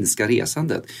att minska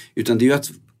resandet, utan det är ju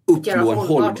att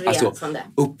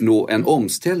uppnå en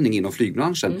omställning inom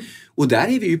flygbranschen. Och där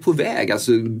är vi ju på väg.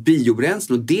 Alltså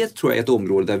biobränslen, och det tror jag är ett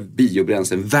område där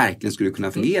biobränslen verkligen skulle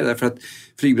kunna fungera. Därför att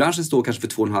flygbranschen står kanske för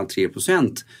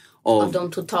 2,5-3% av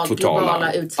de totala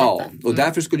globala utsläppen. Ja, och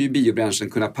därför skulle ju biobränslen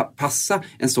kunna passa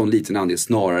en sån liten andel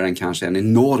snarare än kanske en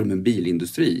enorm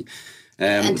bilindustri.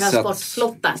 En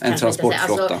transportflotta. En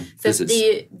transportflotta, alltså,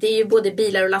 det är ju både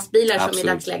bilar och lastbilar som i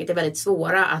dagsläget är väldigt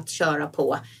svåra att köra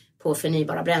på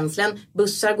förnybara bränslen.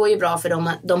 Bussar går ju bra för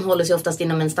de håller sig oftast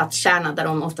inom en stadskärna där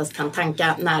de oftast kan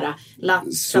tanka nära.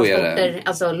 Transporter,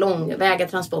 alltså långväga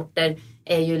transporter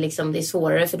är ju liksom, det är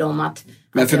svårare för dem att...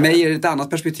 Men för mig är det ett annat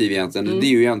perspektiv egentligen. Det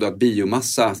är ju ändå att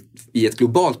biomassa i ett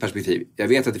globalt perspektiv, jag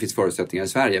vet att det finns förutsättningar i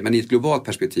Sverige, men i ett globalt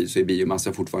perspektiv så är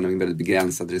biomassa fortfarande en väldigt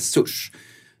begränsad resurs.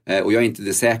 Och jag är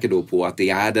inte säker då på att det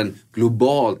är den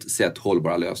globalt sett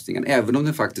hållbara lösningen. Även om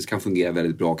den faktiskt kan fungera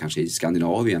väldigt bra kanske i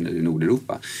Skandinavien eller i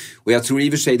Nordeuropa. Och jag tror i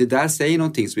och för sig det där säger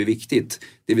någonting som är viktigt.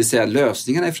 Det vill säga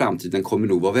lösningarna i framtiden kommer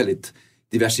nog vara väldigt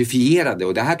diversifierade.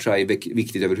 Och det här tror jag är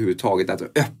viktigt överhuvudtaget. Att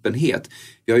öppenhet.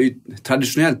 Vi har ju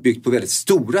traditionellt byggt på väldigt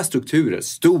stora strukturer.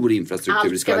 Stor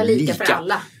infrastruktur. Allt ska vara lika för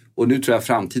alla. Och nu tror jag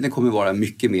framtiden kommer vara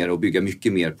mycket mer och bygga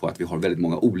mycket mer på att vi har väldigt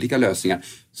många olika lösningar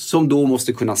som då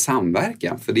måste kunna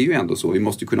samverka. För det är ju ändå så. Vi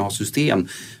måste kunna ha system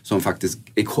som faktiskt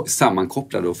är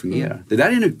sammankopplade och fungerar. Det där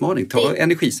är en utmaning. Ta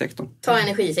energisektorn. Ta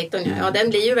energisektorn, ja. Ja, den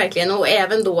blir ju verkligen, och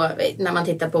även då när man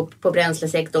tittar på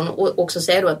bränslesektorn och också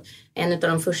säger då att en av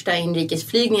de första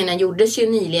inrikesflygningarna gjordes ju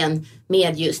nyligen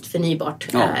med just förnybart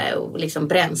och liksom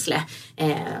bränsle.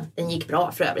 Den gick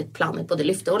bra för övrigt. Planet både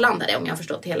lyfte och landade om jag har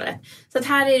förstått hela rätt. Så att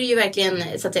här är det ju verkligen,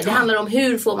 så att säga, det handlar om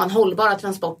hur får man hållbara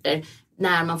transporter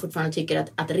när man fortfarande tycker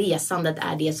att resandet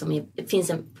är det som det finns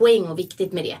en poäng och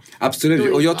viktigt med det.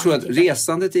 Absolut, och jag tror att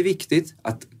resandet är viktigt.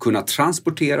 Att kunna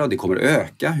transportera, och det kommer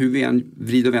öka hur vi än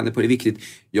vrider och vänder på det är viktigt.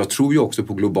 Jag tror ju också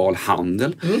på global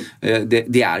handel.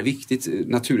 Det är viktigt.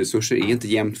 Naturresurser är inte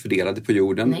jämnt fördelade på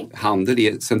jorden. Nej. Handel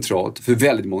är centralt. För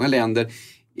väldigt många länder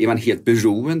är man helt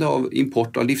beroende av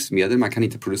import av livsmedel. Man kan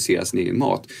inte producera sin egen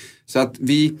mat. Så att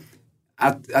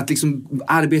att liksom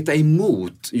arbeta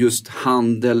emot just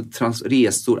handel,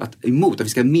 resor, att vi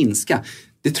ska minska.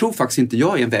 Det tror faktiskt inte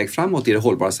jag är en väg framåt i det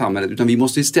hållbara samhället. Utan vi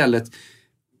måste istället,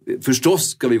 förstås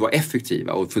ska vi vara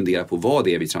effektiva och fundera på vad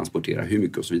det är vi transporterar, hur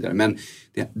mycket och så vidare. Men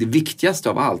det viktigaste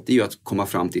av allt är ju att komma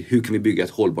fram till hur kan vi bygga ett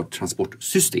hållbart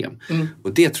transportsystem.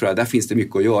 Och det tror jag, där finns det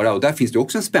mycket att göra. Och där finns det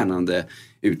också en spännande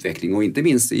utveckling. Och inte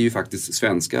minst är ju faktiskt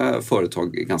svenska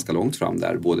företag ganska långt fram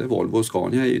där. Både Volvo och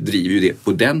Scania driver ju det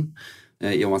på den,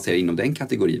 om man säger inom den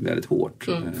kategorin, väldigt hårt.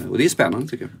 Och det är spännande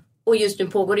tycker jag. Och just nu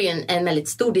pågår det ju en väldigt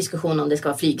stor diskussion om det ska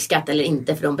vara flygskatt eller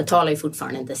inte. För de betalar ju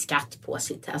fortfarande inte skatt på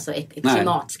sitt, alltså ett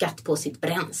klimatskatt på sitt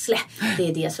bränsle. Det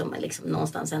är det som liksom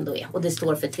någonstans ändå är. Och det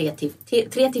står för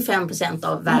 3-5%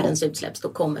 av världens utsläpp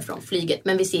som kommer från flyget.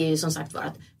 Men vi ser ju som sagt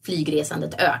att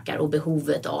flygresandet ökar och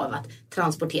behovet av att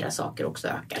transportera saker också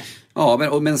ökar.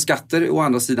 Ja, men skatter å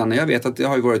andra sidan, jag vet att det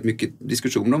har ju varit mycket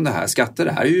diskussion om det här. Skatter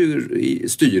är ju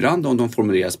styrande om de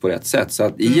formuleras på rätt sätt. Så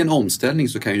att i en omställning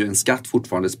så kan ju en skatt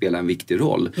fortfarande spela en viktig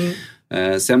roll.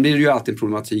 Sen blir det ju alltid en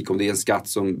problematik om det är en skatt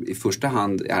som i första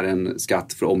hand är en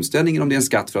skatt för omställningen, om det är en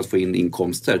skatt för att få in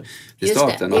inkomster till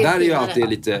staten. Och där är ju alltid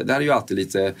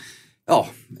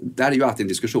en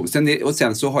diskussion.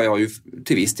 Sen så har jag ju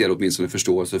till viss del åtminstone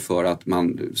förståelse för att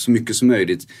man så mycket som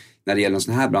möjligt när det gäller en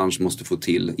sån här bransch måste få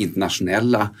till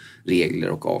internationella regler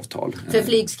och avtal. För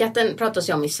flygskatten pratas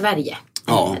ju om i Sverige.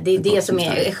 Ja, det är det som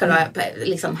är själva,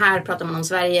 liksom, här pratar man om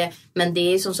Sverige, men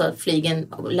det är som så att flygen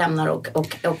lämnar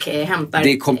och hämtar.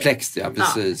 Det är komplext, ja,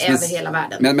 precis. Över hela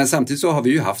världen. Men samtidigt så har vi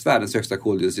ju haft världens högsta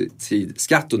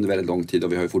koldioxidskatt under väldigt lång tid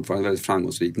och vi har ju fortfarande väldigt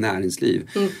framgångsrikt näringsliv.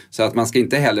 Så att man ska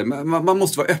inte heller, man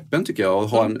måste vara öppen tycker jag och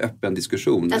ha en öppen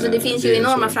diskussion. Alltså det finns ju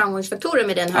enorma framgångsfaktorer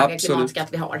med den höga klimatskatt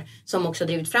vi har som också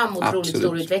drivit fram otroligt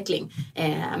stor utveckling.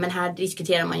 Men här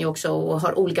diskuterar man ju också och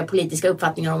har olika politiska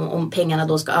uppfattningar om pengarna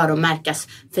då ska öronmärkas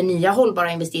för nya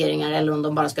hållbara investeringar eller om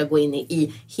de bara ska gå in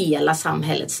i hela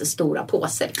samhällets stora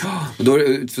påse. Och då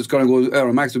ska den gå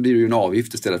öronmärkt så blir det ju en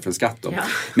avgift istället för en skatt då.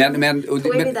 Ja. Men då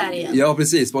är vi där igen. Ja,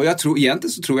 precis. Och egentligen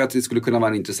så tror jag att det skulle kunna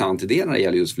vara en intressant idé när det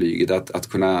gäller just flyget att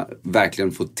kunna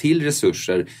verkligen få till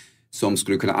resurser som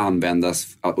skulle kunna användas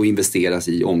och investeras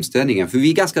i omställningen. För vi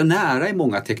är ganska nära i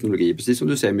många teknologier, precis som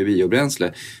du säger med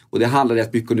biobränsle. Och det handlar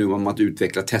rätt mycket nu om att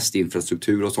utveckla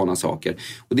testinfrastruktur och sådana saker.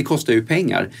 Och det kostar ju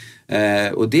pengar.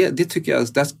 Och det tycker jag,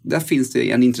 där finns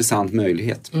det en intressant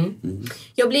möjlighet.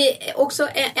 Jag blir också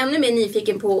ännu mer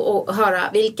nyfiken på att höra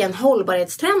vilken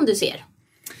hållbarhetstrend du ser.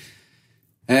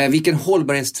 Vilken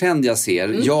hållbarhetstrend jag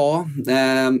ser? Ja,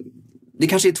 det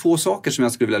kanske är två saker som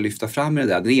jag skulle vilja lyfta fram i det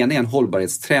där. Den ena är en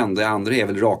hållbarhetstrend och det andra är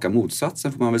väl raka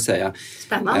motsatsen får man väl säga.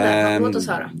 Spännande, låt oss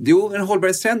höra. Jo, en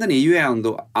hållbarhetstrenden är ju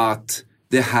ändå att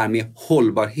det här med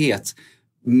hållbarhet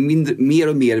mer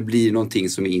och mer blir någonting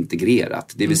som är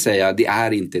integrerat. Det vill säga, det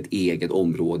är inte ett eget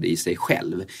område i sig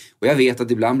själv. Och jag vet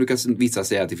att ibland brukar vissa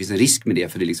säga att det finns en risk med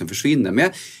det för det liksom försvinner. Men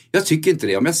jag tycker inte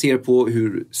det. Om jag ser på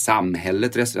hur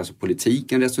samhället resonerar, alltså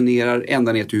politiken resonerar,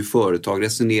 ända ner till hur företag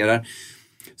resonerar,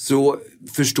 så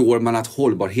förstår man att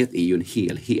hållbarhet är ju en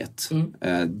helhet.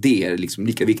 Det är liksom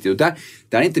lika viktigt. Och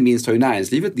där inte minst har ju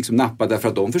näringslivet liksom nappat därför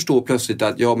att de förstår plötsligt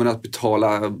att men att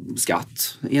betala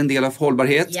skatt är en del av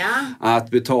hållbarhet. Ja. Att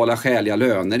betala skäliga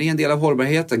löner är en del av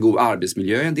hållbarhet. En god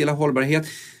arbetsmiljö är en del av hållbarhet.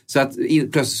 Så att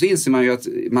plötsligt så inser man ju att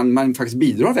man faktiskt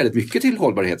bidrar väldigt mycket till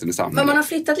hållbarheten i samhället. Men man har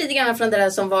flyttat lite grann från det där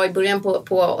som var i början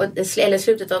eller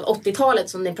slutet av 80-talet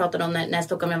som ni pratade om när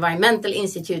Stockholm Environmental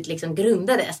Institute liksom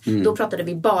grundades. Då pratade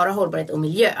vi bara hållbarhet och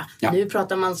miljö. Ja. Nu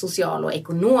pratar man social och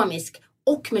ekonomisk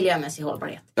och miljömässig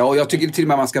hållbarhet. Ja, och jag tycker till och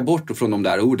med att man ska bort från de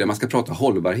där orden. Man ska prata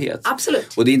hållbarhet.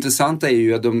 Absolut. Och det intressanta är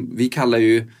ju att vi kallar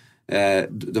ju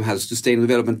de här Sustainable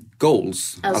Development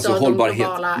Goals, alltså hållbarhet,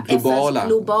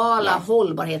 globala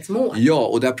hållbarhetsmål. Ja,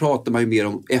 och där pratar man ju mer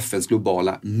om FNs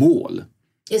globala mål.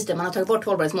 Just det, man har tagit bort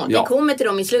hållbarhetsmål. Vi kommer till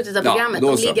dem i slutet av programmet.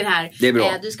 De ligger här. Det är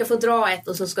bra. Du ska få dra ett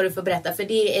och så ska du få berätta. För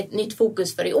det är ett nytt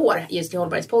fokus för i år just i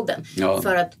hållbarhetspodden. Ja.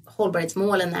 För att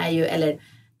hållbarhetsmålen är ju, eller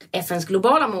FNs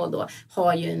globala mål då,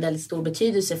 har ju en väldigt stor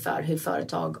betydelse för hur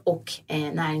företag och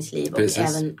näringsliv och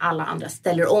även alla andra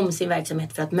ställer om sin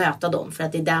verksamhet för att möta dem. För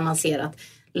att det är där man ser att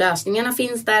lösningarna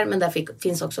finns där, men där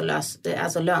finns också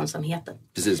lönsamheten.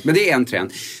 Precis, men det är en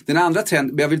trend. Den andra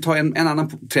trenden, jag vill ta en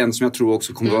annan trend som jag tror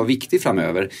också kommer att vara viktig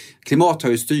framöver. Klimat har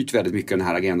ju styrt väldigt mycket av den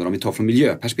här agendan. Om vi tar från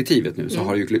miljöperspektivet nu så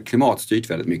har ju klimat styrt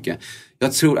väldigt mycket.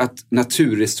 Jag tror att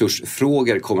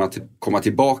naturresursfrågor kommer att komma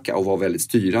tillbaka och vara väldigt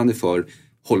styrande för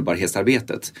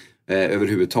hållbarhetsarbetet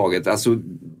överhuvudtaget. Alltså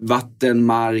vatten,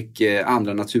 mark,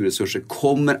 andra naturresurser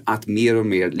kommer att mer och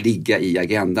mer ligga i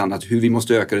agendan. Att hur vi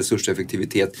måste öka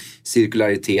resurseffektivitet,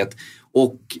 cirkularitet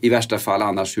och i värsta fall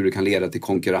annars hur det kan leda till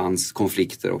konkurrens,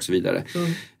 konflikter och så vidare.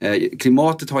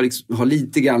 Klimatet har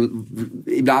lite grann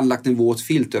ibland lagt en våt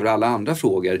filt över alla andra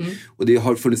frågor. Och det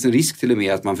har funnits en risk till och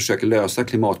med att man försöker lösa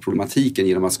klimatproblematiken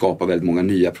genom att skapa väldigt många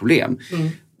nya problem.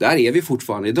 Där är vi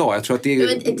fortfarande idag. Jag tror att det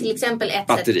är till exempel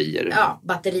batterier. Ja,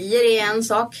 batterier är en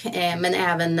sak. Men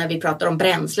även när vi pratar om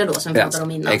bränsle då som vi pratade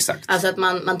om innan. Exakt. Alltså att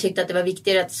man tyckte att det var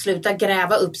viktigare att sluta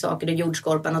gräva upp saker i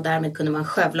jordskorpan och därmed kunde man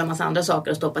skövla massa andra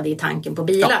saker och stoppa det i tanken på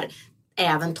bilar.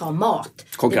 Ja. Även ta mat.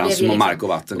 Konkurrens om mark och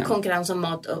vatten. Ja. Konkurrens om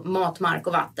mat, mark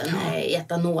och vatten.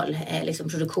 Etanol, liksom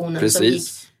produktionen.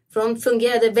 Precis. Som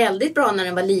fungerade väldigt bra när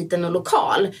den var liten och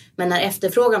lokal. Men när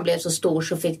efterfrågan blev så stor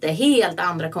så fick det helt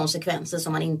andra konsekvenser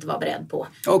som man inte var beredd på.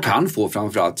 Och kan få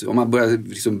framförallt. Om man börjar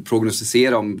liksom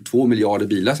prognostisera om 2 miljarder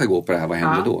bilar ska gå på det här, vad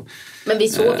händer då? Men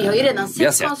vi har ju redan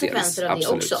sett konsekvenser av det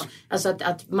också. Alltså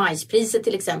att majspriset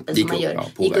till exempel som man gör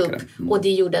gick upp. Och det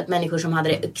gjorde att människor som hade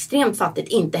det extremt fattigt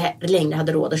inte längre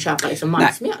hade råd att köpa liksom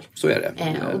majsmjöl. Nej, så är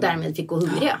det. Och därmed fick gå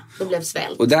hungriga. Det blev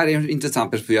svält. Och där är en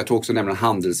intressant perspektiv. Jag tror också nämligen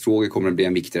handelsfrågor kommer att bli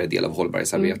en viktigare del av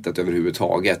hållbarhetsarbetet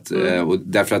överhuvudtaget. Och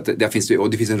därför att det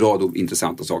finns en rad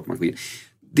intressanta saker man kan in.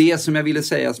 Det som jag ville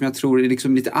säga, som jag tror är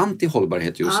liksom lite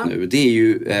anti-hållbarhet just nu, det är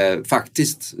ju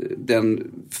faktiskt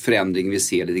den förändring vi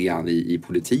ser lite grann i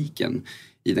politiken.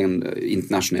 I den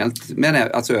internationellt,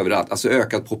 men alltså överallt. Alltså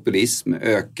ökad populism,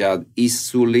 ökad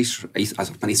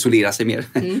alltså att man isolerar sig mer.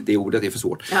 Det ordet är för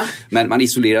svårt. Ja. Men man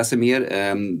isolerar sig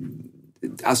mer.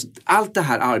 Alltså, allt det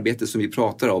här arbetet som vi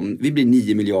pratar om, vi blir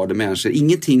 9 miljarder människor.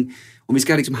 Ingenting, om vi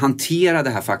ska liksom hantera det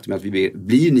här faktum att vi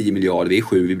blir 9 miljarder, vi är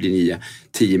 7, vi blir 9,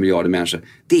 10 miljarder människor.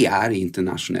 Det är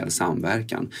internationell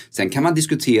samverkan. Sen kan man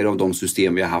diskutera om de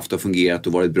system vi har haft har fungerat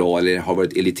och varit bra eller har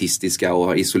varit elitistiska och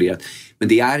har isolerat. Men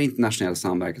det är internationell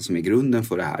samverkan som är grunden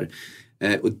för det här.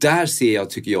 Och där ser jag,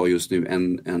 tycker jag just nu,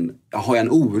 har jag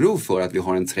en oro för att vi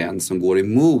har en trend som går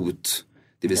emot,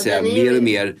 det vill säga mer och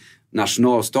mer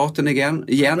nationalstaten igen.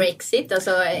 Brexit,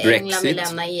 alltså England vill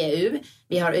lämna EU.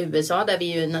 Vi har USA där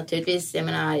vi ju naturligtvis, jag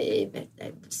menar,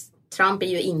 Trump är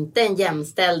ju inte en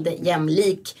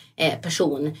jämlik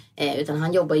person, utan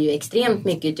han jobbar ju extremt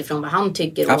mycket utifrån vad han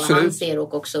tycker och vad han ser,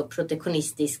 och också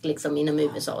protektionistisk liksom inom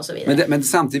USA och så vidare. Men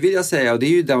samtidigt vill jag säga, och det är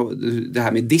ju det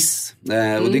här med diss,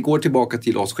 och det går tillbaka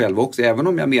till oss själva också, även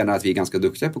om jag menar att vi är ganska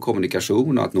duktiga på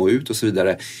kommunikation och att nå ut och så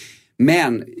vidare.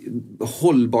 Men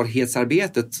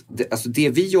hållbarhetsarbetet, alltså det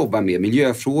vi jobbar med,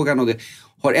 miljöfrågan, och det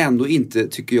har ändå inte,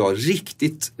 tycker jag,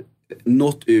 riktigt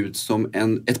nått ut som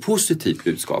ett positivt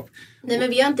budskap. Nej, men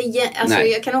vi har inte,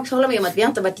 jag kan också hålla med om att vi har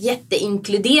inte varit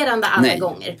jätteinkluderande alla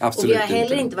gånger. Och vi har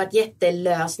heller inte varit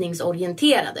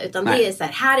jättelösningsorienterade. Utan det är så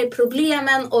här är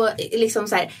problemen, och liksom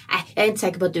så här, jag är inte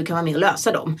säker på att du kan vara med och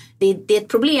lösa dem. Det är ett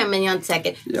problem, men jag är inte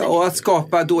säker. Ja, och att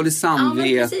skapa dålig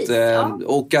samvete.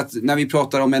 Och att när vi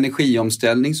pratar om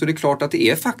energiomställning, så är det klart att det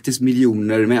är faktiskt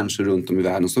miljoner människor runt om i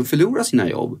världen som förlorar sina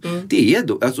jobb. Det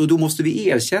är då måste vi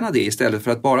erkänna det, istället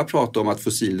för att bara prata om att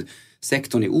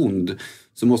fossilsektorn är ond.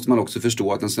 Så måste man också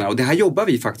förstå att och det här jobbar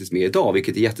vi faktiskt med idag,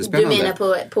 vilket är jättespännande. Du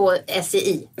menar på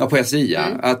SCI? Ja, på SCI, ja.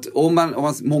 Att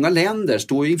många länder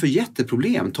står ju inför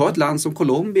jätteproblem. Ta ett land som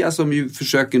Colombia, som ju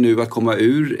försöker nu att komma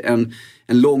ur en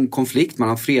lång konflikt. Man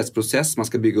har en fredsprocess, man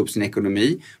ska bygga upp sin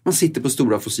ekonomi. Man sitter på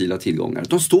stora fossila tillgångar.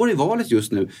 De står i valet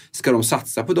just nu. Ska de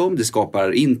satsa på dem? Det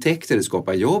skapar intäkter, det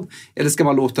skapar jobb. Eller ska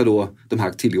man låta då de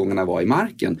här tillgångarna vara i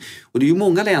marken? Och det är ju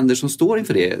många länder som står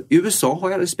inför det. USA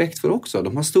har jag respekt för också.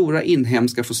 De har stora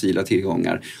inhemska fossila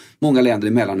tillgångar. Många länder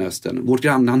i Mellanöstern. Vårt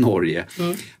grannland Norge.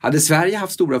 Hade Sverige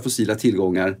haft stora fossila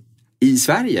tillgångar i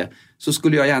Sverige, så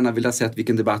skulle jag gärna vilja sett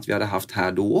vilken debatt vi hade haft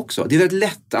här då också. Det är väldigt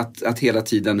lätt att hela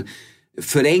tiden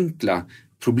förenkla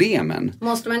problemen.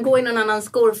 Måste man gå i någon annan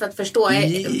skor för att förstå?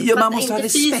 Ja, man måste inte ha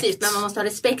respekt. Fysiskt, men man måste ha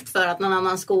respekt för att någon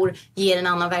annan skor ger en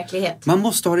annan verklighet. Man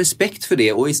måste ha respekt för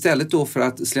det, och istället då för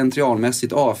att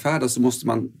slentrianmässigt avfärda, så måste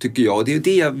man, tycker jag, och det är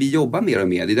det vi jobbar mer och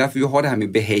mer. Det är därför vi har det här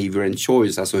med behavior and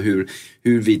choice, alltså hur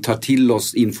vi tar till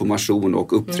oss information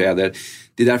och uppträder.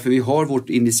 Det är därför vi har vårt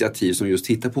initiativ som just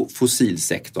tittar på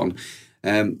fossilsektorn.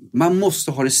 Man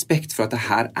måste ha respekt för att det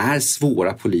här är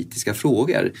svåra politiska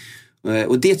frågor.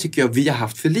 Och det tycker jag vi har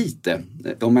haft för lite,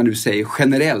 om man nu säger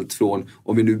generellt från,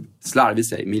 om vi nu slarvigt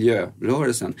säger,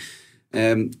 miljörörelsen.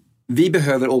 Vi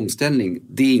behöver omställning,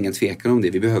 det är ingen tvekan om det.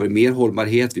 Vi behöver mer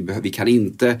hållbarhet, vi kan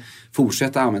inte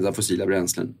fortsätta använda fossila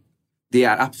bränslen. Det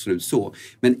är absolut så.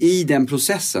 Men i den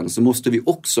processen så måste vi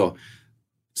också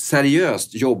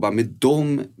seriöst jobba med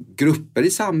de grupper i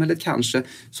samhället kanske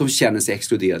som känner sig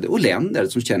exkluderade, och länder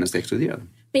som känner sig exkluderade.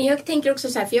 Men jag tänker också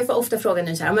så här, för jag får ofta frågan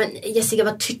nu så här, men Jessica,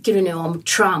 vad tycker du nu om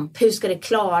Trump? Hur ska det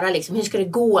klara liksom? Hur ska det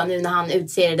gå nu när han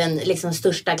utser den liksom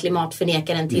största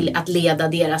klimatförnekaren till att leda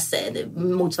deras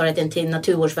motsvarigheten till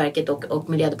Naturvårdsverket och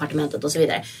Miljödepartementet och så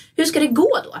vidare? Hur ska det gå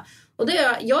då? Och då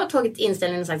jag har tagit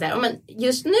inställningen och sagt så här, men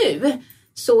just nu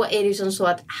så är det ju som så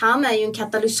att han är ju en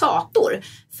katalysator.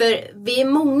 För vi är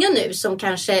många nu som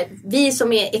kanske, vi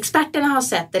som är experterna har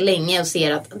sett det länge och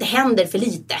ser att det händer för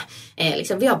lite.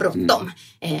 Liksom, vi har bråttom.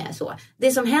 Så.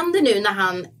 Det som händer nu när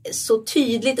han så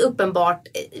tydligt uppenbart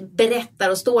berättar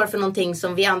och står för någonting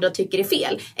som vi andra tycker är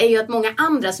fel, är ju att många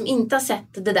andra som inte har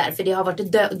sett det där, för det har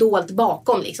varit dolt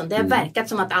bakom. Liksom. Det har verkat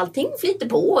som att allting flyter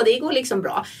på och det går liksom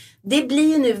bra. Det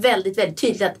blir ju nu väldigt, väldigt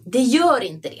tydligt att det gör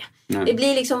inte det. Det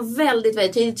blir liksom väldigt,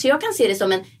 väldigt tydligt. Så jag kan se det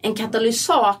som en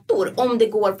katalysator om det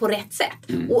går på rätt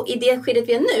sätt. Och i det skedet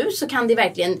vi är nu så kan det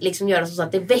verkligen liksom göra så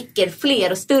att det väcker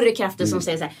fler och större krafter som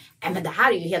säger så här, nej men det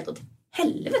här är ju helt åt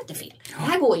helvete fel.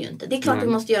 Det här går ju inte. Det är klart vi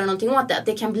måste göra någonting åt det. Att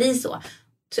det kan bli så.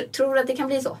 Tror du att det kan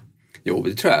bli så? Jo,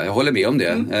 det tror jag. Jag håller med om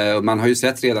det. Man har ju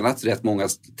sett redan att rätt många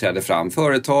träder fram.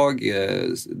 Företag,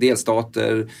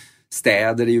 delstater,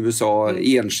 städer i USA,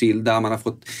 enskilda. Man har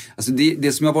fått, alltså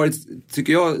det som har varit,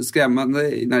 tycker jag,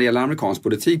 skrämmande när det gäller amerikansk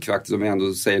politik faktiskt, om jag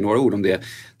ändå säger några ord om det.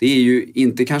 Det är ju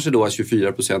inte kanske då att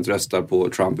 24% röstar på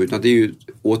Trump, utan det är ju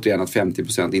återigen att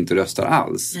 50% inte röstar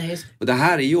alls. Nej, och det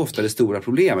här är ju ofta det stora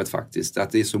problemet faktiskt.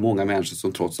 Att det är så många människor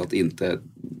som trots allt inte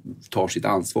tar sitt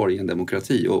ansvar i en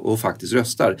demokrati och faktiskt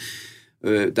röstar.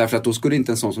 Därför att då skulle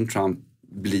inte en sån som Trump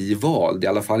bli vald. I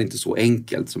alla fall inte så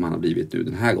enkelt som han har blivit nu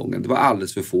den här gången. Det var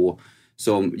alldeles för få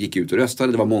som gick ut och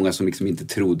röstade. Det var många som liksom inte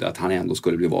trodde att han ändå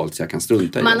skulle bli vald, så jag kan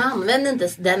strunta i det. Man använder inte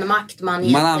den makt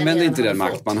man använder inte den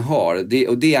makt man har.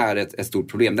 Och det är ett stort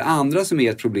problem. Det andra som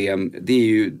är ett problem, det är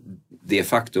ju det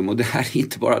faktum, och det här är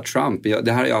inte bara Trump.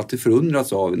 Det här har jag alltid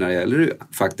förundrats av när det gäller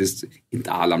faktiskt,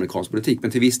 inte all amerikansk politik,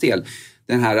 men till viss del.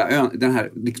 Den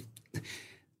här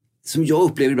som jag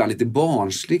upplever ibland lite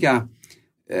barnsliga,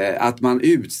 att man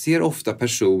utser ofta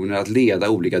personer att leda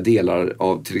olika delar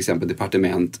av till exempel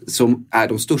departement som är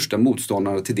de största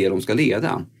motståndarna till det de ska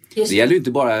leda. Det gäller ju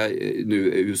inte bara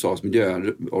nu USAs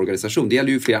miljöorganisation, det gäller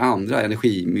ju flera andra,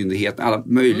 energimyndigheter, alla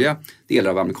möjliga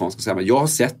delar av amerikanska samhället. Jag har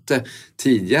sett det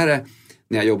tidigare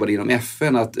när jag jobbade inom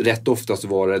FN, att rätt ofta så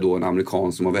var det då en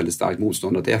amerikan som var väldigt starkt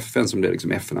motståndare till FN, som blev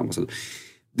liksom FN-ambassadör.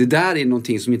 Det där är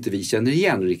någonting som inte vi känner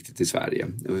igen riktigt i Sverige.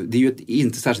 Det är ju ett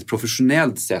inte särskilt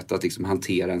professionellt sätt att liksom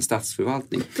hantera en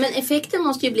statsförvaltning. Men effekten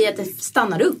måste ju bli att det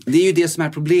stannar upp. Det är ju det som är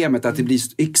problemet, att det blir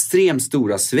extremt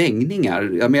stora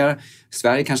svängningar. Jag menar,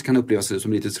 Sverige kanske kan upplevas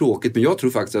som lite tråkigt, men jag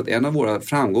tror faktiskt att en av våra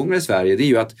framgångar i Sverige, det är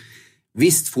ju att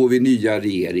visst får vi nya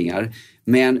regeringar,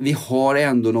 men vi har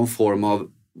ändå någon form av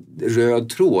röd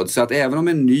tråd, så att även om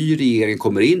en ny regering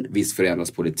kommer in, visst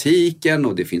förändras politiken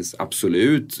och det finns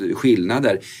absolut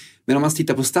skillnader, men om man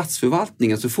tittar på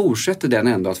statsförvaltningen så fortsätter den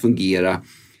ändå att fungera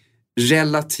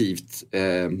relativt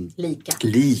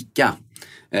lika.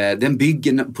 Den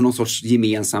bygger på någon sorts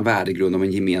gemensam värdegrund om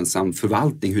en gemensam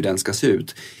förvaltning, hur den ska se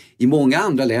ut. I många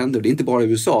andra länder, det är inte bara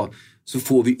USA, så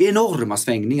får vi enorma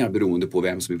svängningar beroende på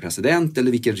vem som är president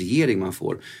eller vilken regering man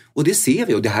får. Och det ser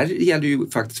vi, och det här gäller ju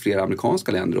faktiskt flera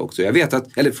amerikanska länder också. Jag vet att,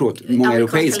 många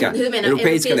europeiska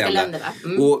länder.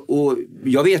 Och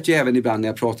jag vet ju även ibland när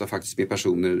jag pratar faktiskt med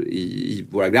personer i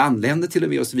våra grannländer till och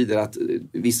med och så vidare, att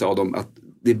vissa av dem, att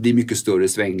det blir mycket större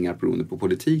svängningar beroende på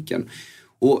politiken.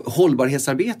 Och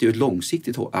hållbarhetsarbete är ju ett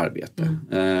långsiktigt arbete.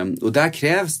 Och där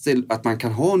krävs det att man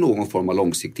kan ha någon form av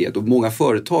långsiktighet. Och många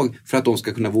företag, för att de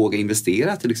ska kunna våga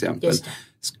investera till exempel,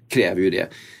 kräver ju det.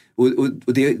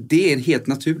 Och det är helt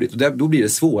naturligt. Och då blir det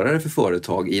svårare för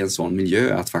företag i en sån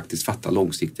miljö att faktiskt fatta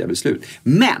långsiktiga beslut.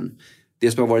 Men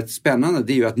det som har varit spännande,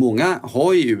 det är ju att många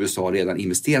har i USA redan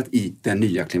investerat i den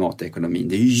nya klimatekonomin.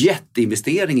 Det är ju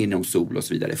jätteinvestering inom sol och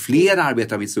så vidare. Fler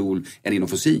arbetar vid sol än inom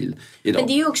fossil idag. Men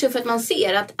det är ju också för att man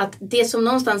ser att det som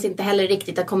någonstans inte heller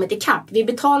riktigt har kommit ikapp. Vi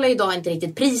betalar ju idag inte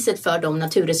riktigt priset för de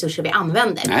naturresurser vi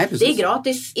använder. Nej, det är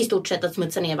gratis i stort sett att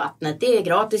smutsa ner vattnet. Det är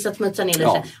gratis att smutsa ner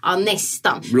luften. Ja,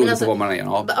 nästan. Beroende på vad man är.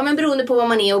 Ja, men beroende på vad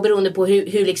man är och beroende på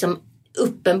hur liksom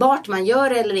uppenbart man gör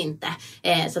det eller inte,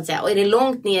 så att säga. Och är det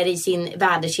långt ner i sin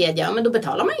värdekedja, men då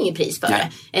betalar man ingen pris för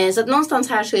det. Så att någonstans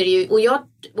här så är det ju, och jag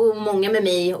och många med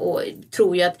mig och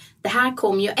tror ju att det här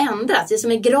kommer ju ändras. Det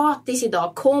som är gratis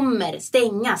idag kommer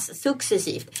stängas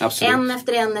successivt. Absolut. En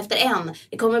efter en.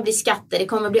 Det kommer bli skatter, det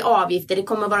kommer bli avgifter, det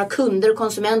kommer vara kunder och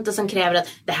konsumenter som kräver att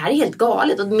det här är helt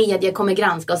galet, och media kommer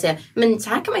granska och säga, men så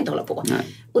här kan man inte hålla på. Nej.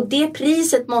 Och det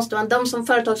priset måste man, de som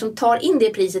företag som tar in det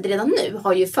priset redan nu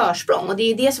har ju försprång, och det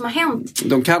är det som har hänt.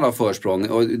 De kan ha försprång,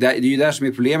 och det är ju där som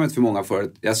är problemet för många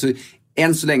företag. Alltså,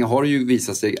 än så länge har det ju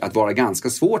visat sig att vara ganska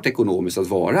svårt ekonomiskt att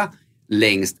vara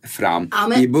längst fram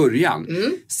i början.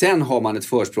 Sen har man ett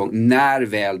försprång när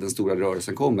väl den stora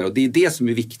rörelsen kommer. Och det är det som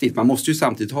är viktigt. Man måste ju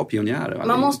samtidigt ha pionjärer. Va?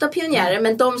 Man måste ha pionjärer,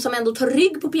 men de som ändå tar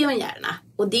rygg på pionjärerna.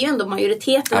 Och det är ju ändå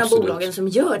majoriteten av bolagen som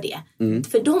gör det.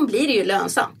 För dem blir det ju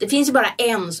lönsamt. Det finns ju bara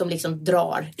en som liksom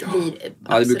drar.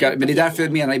 Men det är därför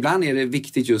jag menar, ibland är det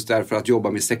viktigt just därför att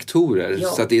jobba med sektorer. Ja.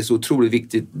 Så att det är så otroligt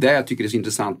viktigt. Det jag tycker är så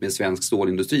intressant med svensk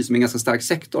stålindustri, som är en ganska stark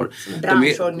sektor. De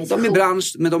är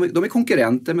bransch, men de är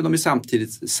konkurrenter, men de är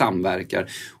samtidigt samverkar.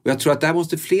 Och jag tror att där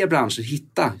måste fler branscher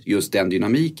hitta just den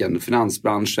dynamiken.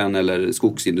 Finansbranschen eller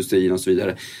skogsindustrin och så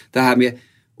vidare. Det här med,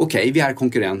 okej, vi är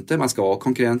konkurrenter, man ska vara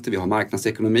konkurrenter, vi har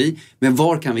marknadsekonomi. Men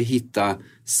var kan vi hitta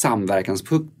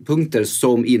samverkanspunkter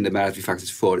som innebär att vi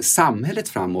faktiskt för samhället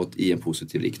framåt i en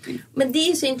positiv riktning. Men det är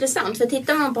ju så intressant, för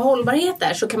tittar man på hållbarhet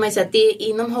där så kan man ju säga att det är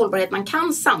inom hållbarhet man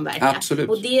kan samverka. Absolut.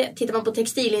 Och tittar man på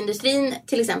textilindustrin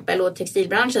till exempel och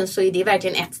textilbranschen, så är det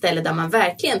verkligen ett ställe där man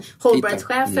verkligen,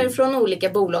 hållbarhetschefer från olika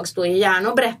bolag står ju gärna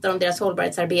och berättar om deras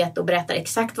hållbarhetsarbete och berättar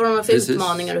exakt vad de har för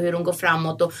utmaningar och hur de går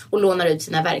framåt och lånar ut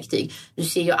sina verktyg. Du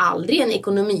ser ju aldrig en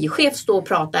ekonomichef stå och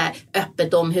prata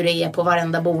öppet om hur det är på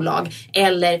varenda bolag,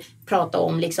 eller prata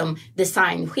om liksom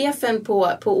designchefen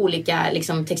på olika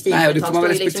liksom textilföretag. Nej, det får man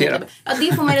väl respektera. Ja,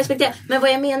 det får man respektera. Men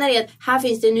vad jag menar är att här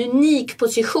finns det en unik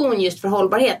position just för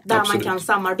hållbarhet där man kan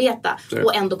samarbeta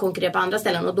och ändå konkurrera på andra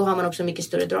ställen, och då har man också mycket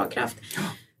större dragkraft.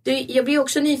 Jag blir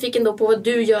också nyfiken då på vad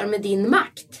du gör med din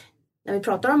makt. När vi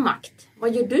pratar om makt,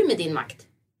 vad gör du med din makt?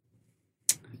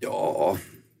 Ja,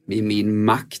 med min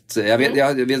makt. Jag vet,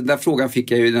 den där frågan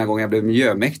fick jag ju den här gången jag blev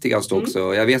miljömäktigast också.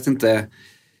 Jag vet inte.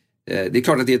 Det är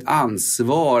klart att det är ett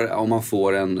ansvar om man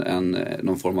får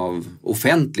någon form av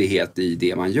offentlighet i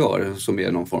det man gör, som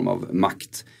är någon form av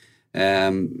makt.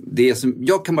 Det som,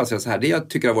 jag kan bara säga så här, det jag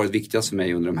tycker har varit viktigast för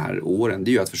mig under de här åren,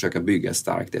 det är ju att försöka bygga ett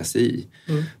starkt SI.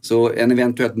 Så en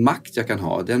eventuellt makt jag kan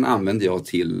ha, den använder jag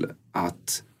till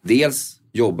att dels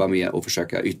jobba med och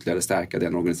försöka ytterligare stärka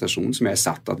den organisation som jag är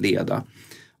satt att leda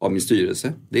av min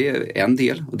styrelse. Det är en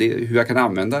del, och det är hur jag kan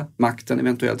använda makten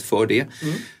eventuellt för det.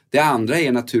 Det andra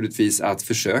är naturligtvis att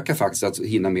försöka faktiskt att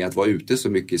hinna med att vara ute så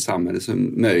mycket i samhället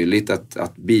som möjligt,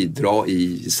 att bidra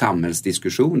i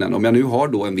samhällsdiskussionen. Om jag nu har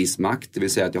då en viss makt, det vill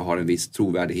säga att jag har en viss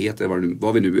trovärdighet, eller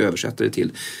vad vi nu översätter det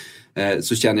till,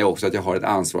 så känner jag också att jag har ett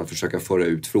ansvar att försöka föra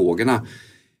ut frågorna.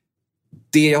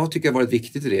 Det jag tycker har varit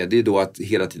viktigt i det är då att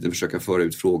hela tiden försöka föra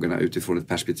ut frågorna utifrån ett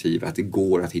perspektiv att det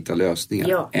går att hitta lösningar.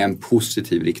 Ja. En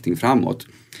positiv riktning framåt.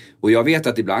 Och jag vet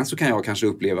att ibland så kan jag kanske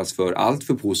upplevas för allt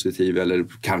för positiv, eller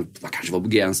kanske vara på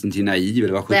gränsen till naiv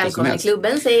eller vad skjuta som helst. Välkommen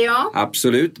i klubben, säger jag.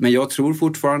 Absolut, men jag tror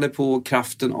fortfarande på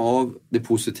kraften av det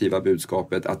positiva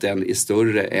budskapet, att den är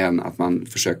större än att man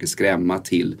försöker skrämma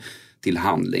till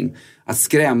handling. Att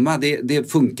skrämma,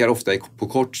 det funkar ofta på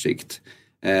kort sikt.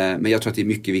 Men jag tror att det är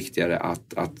mycket viktigare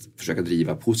att försöka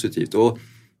driva positivt. Och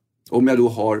om jag då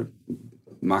har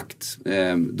makt,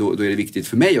 då är det viktigt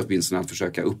för mig åtminstone att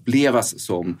försöka upplevas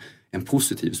som en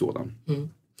positiv sådan.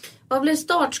 Vad blev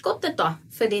startskottet då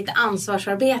för ditt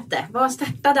ansvarsarbete? Vad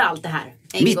startade allt det här?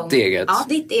 Mitt eget? Ja,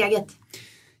 ditt eget.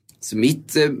 Så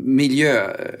mitt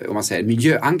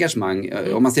miljöengagemang,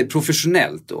 om man säger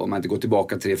professionellt då, om man inte går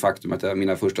tillbaka till det faktum att jag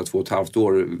mina första 2,5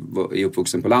 år är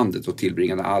uppvuxen på landet och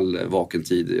tillbringade all vaken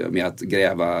tid med att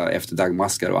gräva efter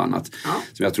dagmaskar och annat,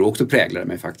 som jag tror också präglade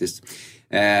mig faktiskt.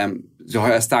 Så har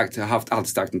jag haft allt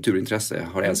starkt naturintresse. Jag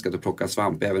har älskat att plocka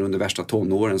svamp. Även under värsta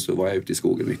tonåren så var jag ute i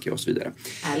skogen mycket och så vidare.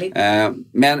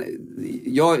 Men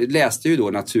jag läste ju då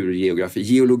naturgeografi,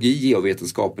 geologi,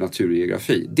 geovetenskap och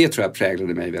naturgeografi. Det tror jag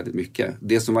präglade mig väldigt mycket.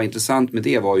 Det som var intressant med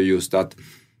det var ju just att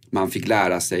man fick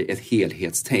lära sig ett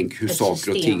helhetstänk. Hur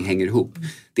saker och ting hänger ihop.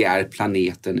 Det är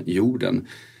planeten jorden.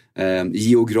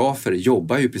 Geografer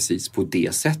jobbar ju precis på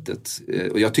det sättet.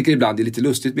 Och jag tycker ibland det är lite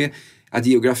lustigt med att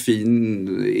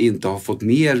geografin inte har fått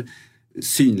mer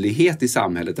synlighet i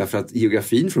samhället. Därför att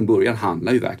geografin från början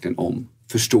handlar ju verkligen om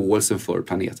förståelsen för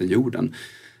planeten jorden.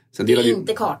 Sen det är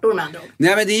inte kartor med andra ord.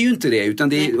 Nej, men det är ju inte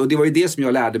det. Och det var ju det som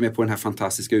jag lärde mig på den här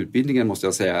fantastiska utbildningen, måste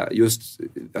jag säga.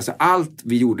 Alltså allt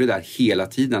vi gjorde där hela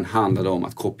tiden handlade om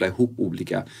att koppla ihop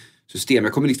olika system.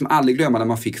 Jag kommer liksom aldrig glömma när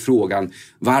man fick frågan,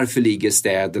 varför ligger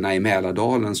städerna i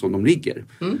Mälardalen som de ligger?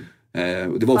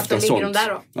 Det var ofta sånt. Varför ligger de där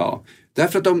då? Ja.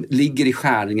 Därför att de ligger i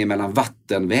skärningen mellan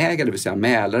vattenvägar, det vill säga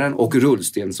Mälaren, och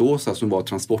rullstensåsar som var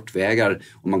transportvägar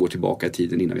om man går tillbaka i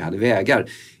tiden innan vi hade vägar.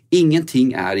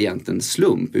 Ingenting är egentligen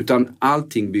slump, utan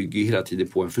allting bygger hela tiden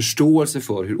på en förståelse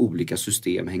för hur olika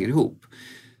system hänger ihop.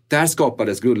 Där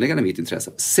skapades grundläggande mitt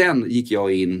intresse. Sen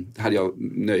hade jag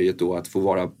nöjet då att få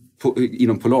vara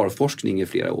inom polarforskning i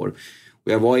flera år.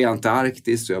 Och jag var i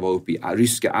Antarktis och jag var uppe i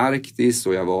ryska Arktis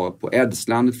och jag var på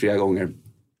Edslandet flera gånger.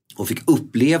 Och fick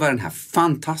uppleva den här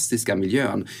fantastiska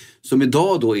miljön som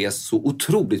idag då är så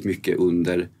otroligt mycket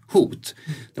under hot.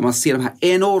 Där man ser de här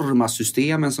enorma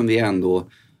systemen som vi ändå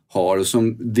har och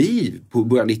som vi på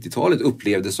början av 90-talet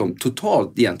upplevde som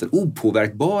totalt egentligen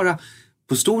opåverkbara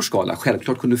på stor skala.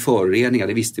 Självklart kunde föroreningar,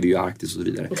 det visste vi ju i Arktis och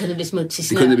så vidare. Det kunde bli smutsig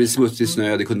snö. Det kunde bli smutsig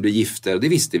snö, det kunde bli gifter, det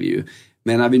visste vi ju.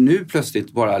 Men när vi nu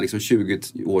plötsligt bara liksom 20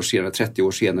 år senare, 30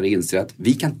 år senare inser att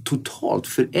vi kan totalt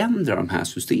förändra de här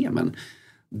systemen.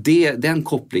 Den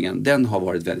kopplingen, den har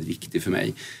varit väldigt viktig för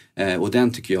mig. Och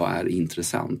den tycker jag är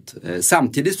intressant.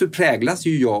 Samtidigt så präglas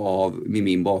ju jag av, med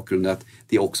min bakgrund, att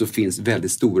det också finns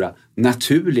väldigt stora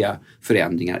naturliga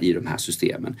förändringar i de här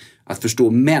systemen. Att förstå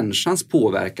människans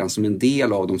påverkan som en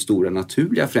del av de stora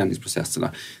naturliga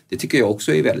förändringsprocesserna, det tycker jag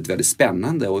också är väldigt, väldigt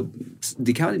spännande, och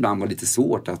det kan ibland vara lite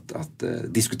svårt att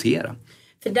diskutera.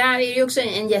 För där är det ju också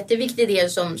en jätteviktig del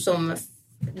som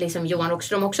liksom Johan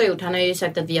Rockström också har gjort. Han har ju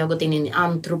sagt att vi har gått in i en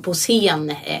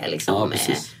antropocen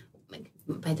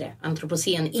vad heter det?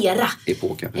 Antropocen-era.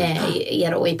 Epok.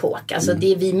 Era och epok. Alltså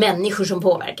det är vi människor som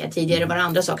påverkar. Tidigare var det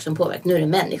andra saker som påverkar. Nu är det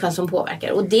människan som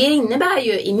påverkar. Och det innebär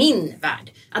ju i min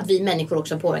värld att vi människor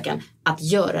också påverkar att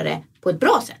göra det på ett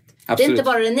bra sätt. Absolut. Det är inte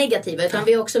bara det negativa, utan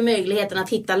vi har också möjligheten att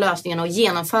hitta lösningarna och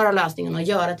genomföra lösningen och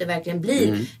göra att det verkligen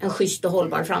blir en schysst och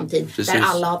hållbar framtid. Precis. Där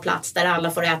alla har plats, där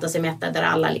alla får äta sig mätta, där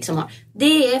alla liksom har.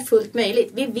 Det är fullt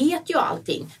möjligt. Vi vet ju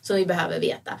allting som vi behöver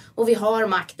veta. Och vi har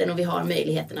makten och vi har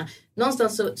möjligheterna.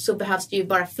 Någonstans så behövs det ju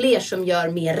bara fler som gör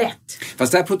mer rätt.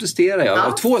 Fast där protesterar jag.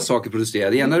 Av två saker protesterar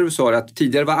jag. Det ena du sa att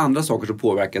tidigare var andra saker som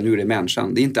påverkar, nu är det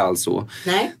människan. Det är inte alls så.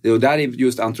 Nej. Och där är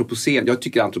just antropocen, jag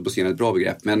tycker antropocen är ett bra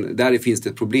begrepp, men där finns det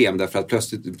ett problem därför att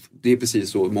plötsligt, det är precis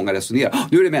så många resonerar.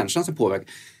 Nu är det människan som påverkar.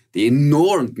 Det är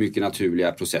enormt mycket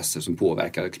naturliga processer som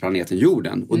påverkar planeten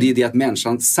jorden. Och det är det att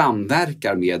människan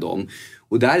samverkar med dem.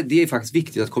 Och det är faktiskt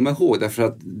viktigt att komma ihåg, därför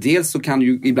att dels så kan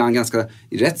ju ibland ganska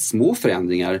rätt små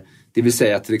förändringar, det vill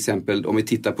säga till exempel om vi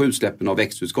tittar på utsläppen av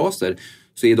växthusgaser,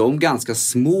 så är de ganska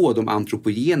små, de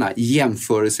antropogena, i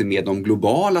jämförelse med de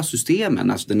globala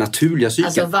systemen, alltså den naturliga cykeln.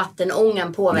 Alltså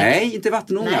vattenångan påverkar? Nej, inte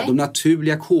vattenångan. Nej. De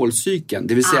naturliga kolcykeln,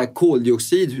 det vill säga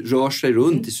koldioxid rör sig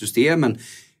runt i systemen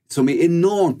som är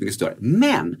enormt mycket större.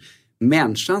 Men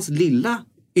människans lilla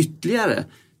ytterligare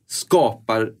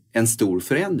skapar en stor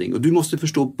förändring. Och du måste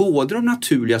förstå både de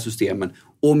naturliga systemen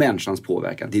och människans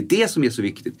påverkan. Det är det som är så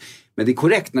viktigt. Men det är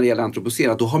korrekt när det gäller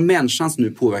antropocen, att då har människans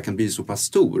nu påverkan blivit så pass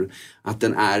stor att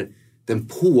den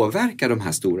påverkar de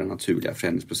här stora naturliga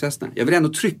förändringsprocesserna. Jag vill ändå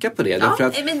trycka på det. Därför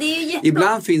att men det är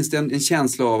ibland finns det en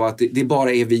känsla av att det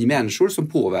bara är vi människor som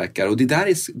påverkar. Och det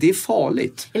är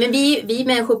farligt. Men vi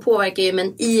människor påverkar ju,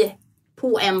 men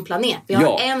på en planet. Vi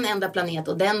har en enda planet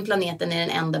och den planeten är den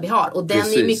enda vi har. Och den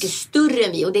är mycket större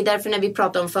än vi. Och det är därför när vi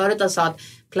pratade om förut och sa att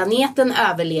planeten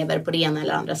överlever på det ena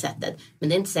eller andra sättet. Men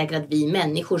det är inte säkert att vi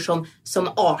människor som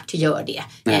art gör det.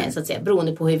 Så att säga,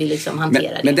 beroende på hur vi liksom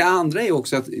hanterar det. Men det andra är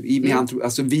också att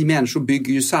vi människor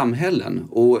bygger ju samhällen.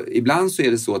 Och ibland så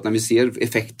är det så att när vi ser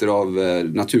effekter av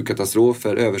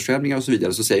naturkatastrofer, översvämningar och så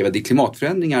vidare, så säger vi att det är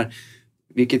klimatförändringar,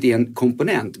 vilket är en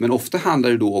komponent. Men ofta handlar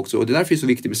det då också, och det är därför är det så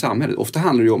viktigt med samhället, ofta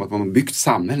handlar det om att man har byggt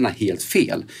samhällena helt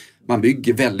fel. Man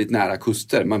bygger väldigt nära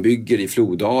kuster, man bygger i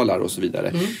floddalar och så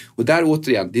vidare. Och där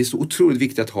återigen, det är så otroligt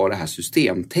viktigt att ha det här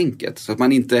systemtänket. Så att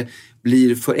man inte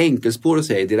blir för enkelspår och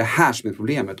säger det är det här som är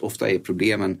problemet. Ofta är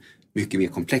problemen mycket mer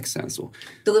komplexa än så.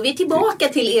 Då är vi tillbaka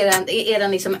till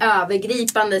eran liksom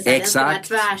övergripande. Så det ska vara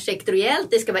tvärsektoriellt,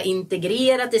 det ska vara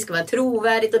integrerat, det ska vara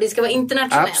trovärdigt och det ska vara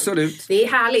internationellt. Absolut. Det är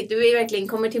härligt, du är verkligen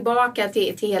kommer tillbaka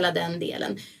till hela den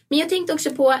delen. Men jag tänkte också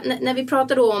på, när vi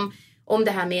pratar då om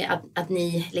det här med att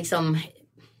ni liksom,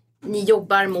 ni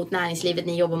jobbar mot näringslivet,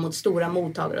 ni jobbar mot stora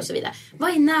mottagare och så vidare. Vad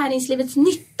är näringslivets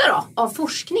nytta då av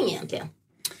forskning egentligen?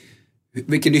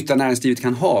 Vilken nytta näringslivet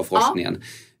kan ha av forskningen?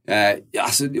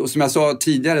 Alltså, som jag sa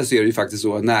tidigare så är det ju faktiskt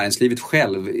så att näringslivet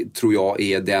själv tror jag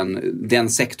är den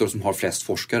sektor som har flest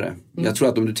forskare. Jag tror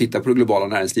att om du tittar på det globala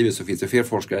näringslivet så finns det fler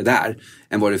forskare där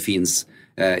än vad det finns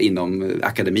inom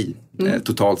akademi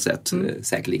totalt sett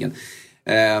säkerligen.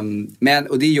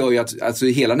 Och det gör ju att alltså,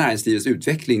 hela näringslivets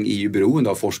utveckling är ju beroende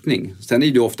av forskning. Sen är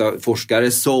det ju ofta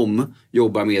forskare som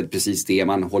jobbar med precis det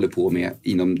man håller på med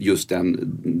inom just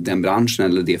den branschen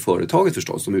eller det företaget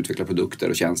förstås, som utvecklar produkter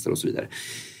och tjänster och så vidare.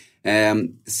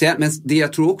 Men det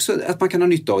jag tror också att man kan ha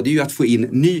nytta av, det är ju att få in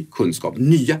ny kunskap,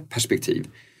 nya perspektiv.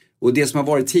 Och det som har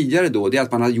varit tidigare då, det är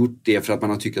att man har gjort det för att man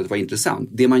har tyckt att det var intressant.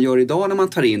 Det man gör idag när man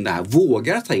tar in det här,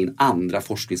 vågar ta in andra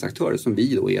forskningsaktörer som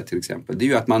vi då är till exempel, det är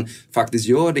ju att man faktiskt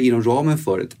gör det inom ramen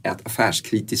för ett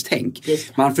affärskritiskt tänk.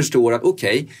 Man förstår att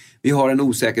okej, vi har en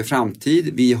osäker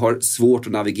framtid, vi har svårt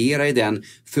att navigera i den.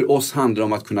 För oss handlar det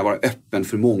om att kunna vara öppen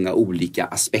för många olika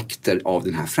aspekter av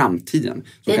den här framtiden.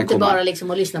 Det är inte bara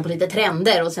liksom att lyssna på lite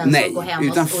trender och sen så gå hem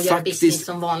och göra business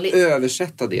som vanligt.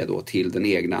 Översätta det då till den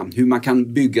egna. Hur man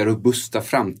kan bygga robusta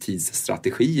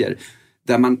framtidsstrategier.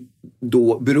 Där man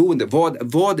då beroende,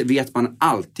 vad vet man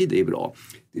alltid är bra?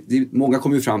 Många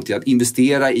kommer ju fram till att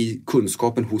investera i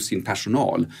kunskapen hos sin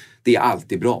personal. Det är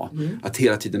alltid bra. Att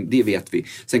hela tiden, det vet vi.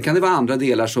 Sen kan det vara andra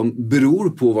delar som beror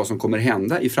på vad som kommer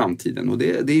hända i framtiden. Och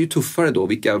det är ju tuffare då,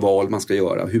 vilka val man ska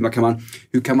göra.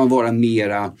 Hur kan man vara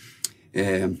mera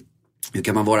Hur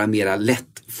kan man vara mera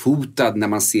lättfotad när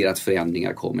man ser att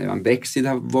förändringar kommer? Brexit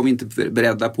var vi inte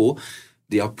beredda på.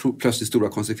 Det har plötsligt stora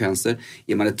konsekvenser.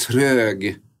 Är man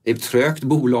ett trögt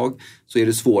bolag så är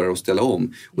det svårare att ställa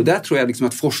om. Och där tror jag liksom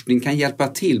att forskning kan hjälpa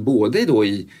till både då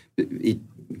i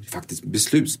faktiskt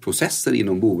beslutsprocesser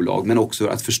inom bolag men också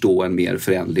att förstå en mer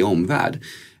föränderlig omvärld.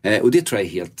 Och det tror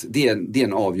jag det är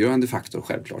en avgörande faktor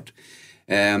självklart.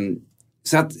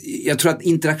 Så att jag tror att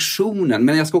interaktionen,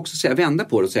 men jag ska också vända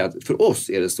på det och säga att för oss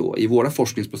är det så, i våra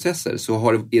forskningsprocesser så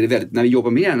är det väldigt, när vi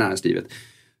jobbar med näringslivet,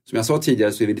 som jag sa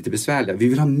tidigare så är vi lite besvärliga. Vi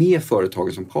vill ha med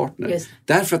företagen som partner. Yes.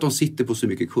 Därför att de sitter på så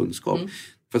mycket kunskap.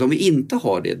 För att om vi inte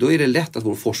har det, då är det lätt att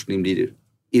vår forskning blir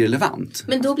irrelevant.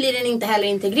 Men då blir den inte heller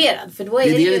integrerad. För då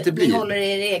är det ni håller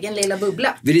er egen lilla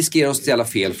bubbla. Vi riskerar att ställa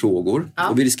fel frågor.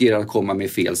 Och vi riskerar att komma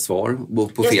med fel svar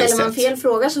på fel sätt. Ställer man fel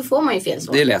fråga så får man ju fel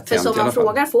svar. Det är lätt. För som man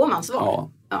frågar får man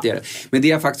svar. Ja. Det är det. Men det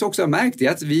jag faktiskt också har märkt är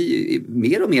att vi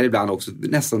mer och mer ibland också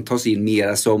nästan tas in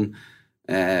mera som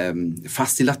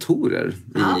facilitatorer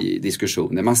i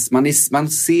diskussioner. Man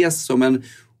ses som en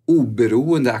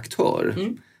oberoende aktör.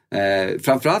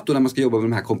 Framförallt då när man ska jobba med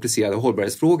de här komplicerade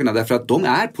hållbarhetsfrågorna därför att de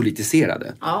är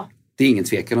politiserade. Det är ingen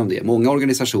tvekan om det. Många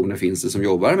organisationer finns det som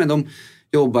jobbar men de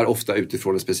jobbar ofta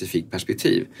utifrån ett specifikt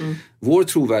perspektiv. Vår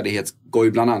trovärdighet går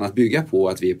ju bland annat bygga på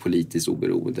att vi är politiskt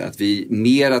oberoende. Att vi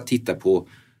mera tittar på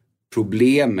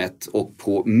problemet och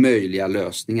på möjliga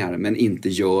lösningar men inte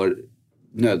gör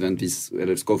nödvändigtvis,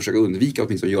 eller ska försöka undvika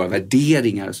åtminstone göra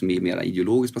värderingar som är mer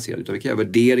ideologiskt baserade. Utan vi kan göra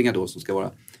värderingar då som ska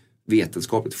vara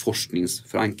vetenskapligt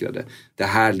forskningsförankrade. Det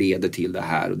här leder till det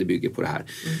här och det bygger på det här.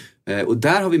 Och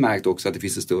där har vi märkt också att det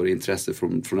finns ett större intresse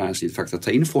från näringslivet faktiskt att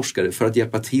ta in forskare för att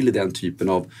hjälpa till i den typen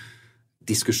av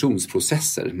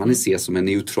diskussionsprocesser. Man ses som en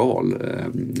neutral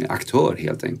aktör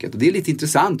helt enkelt. Och det är lite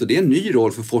intressant och det är en ny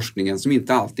roll för forskningen som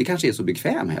inte alltid kanske är så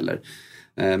bekväm heller.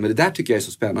 Men det där tycker jag är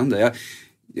så spännande.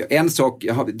 En sak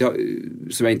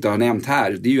som jag inte har nämnt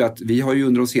här, det är ju att vi har ju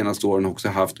under de senaste åren också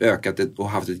haft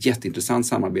ett jätteintressant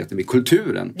samarbete med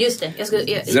kulturen. Just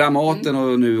det. Dramaten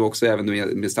och nu också även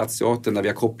med Stadsteatern där vi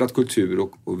har kopplat kultur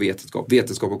och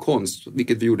vetenskap och konst,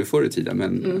 vilket vi gjorde förr i tiden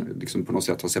men liksom på något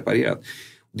sätt har separerat.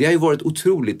 Det har ju varit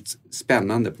otroligt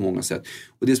spännande på många sätt.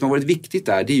 Och det som har varit viktigt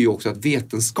där, det är ju också att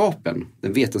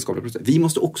den vetenskapliga processen, vi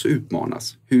måste också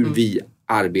utmanas. Hur vi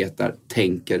arbetar,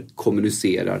 tänker,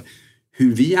 kommunicerar,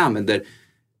 hur vi använder,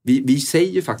 vi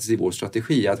säger ju faktiskt i vår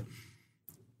strategi att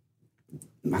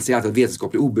man säger alltid att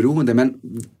vetenskap är oberoende, men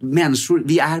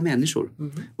vi är människor.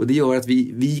 Och det gör att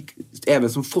vi även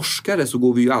som forskare så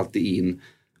går vi ju alltid in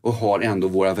och har ändå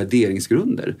våra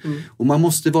värderingsgrunder. Och man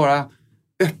måste vara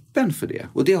öppen för det.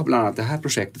 Och det har bland annat det här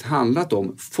projektet handlat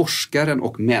om forskaren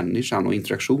och människan och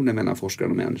interaktionen mellan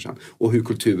forskaren och människan och hur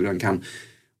kulturen kan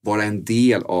vara en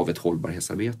del av ett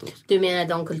hållbarhetsarbete också. Du menar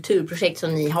de kulturprojekt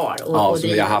som ni har? Och som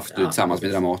vi har haft tillsammans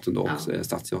med Dramaten då, och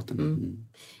Stadsteatern.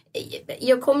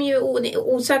 Jag kommer ju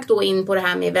osökt då in på det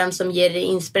här med vem som ger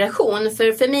inspiration.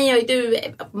 För mig har ju du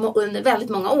under väldigt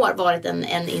många år varit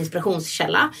en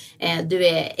inspirationskälla. Du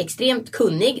är extremt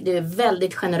kunnig. Du är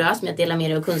väldigt generös med att dela med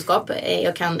dig av kunskap.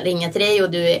 Jag kan ringa till dig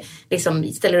och du liksom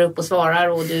ställer upp och svarar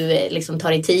och du liksom tar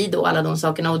dig tid och alla de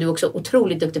sakerna. Och du är också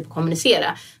otroligt duktig på att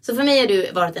kommunicera. Så för mig har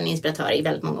du varit en inspiratör i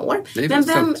väldigt många år. Men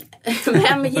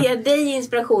vem ger dig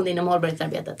inspiration inom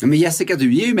hållbarhetsarbetet? Men Jessica,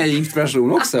 du ger ju mig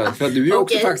inspiration också. För du är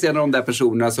också faktiskt en av de där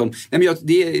personerna som... Nej, men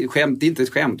det är inte ett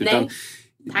skämt. Utan,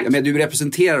 men du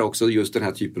representerar också just den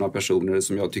här typen av personer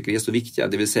som jag tycker är så viktiga.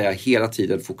 Det vill säga hela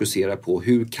tiden fokusera på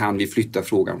hur kan vi flytta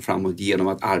frågan framåt genom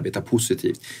att arbeta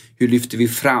positivt. Hur lyfter vi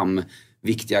fram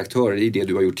viktiga aktörer? Det är det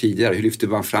du har gjort tidigare. Hur lyfter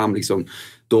man fram liksom,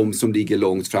 de som ligger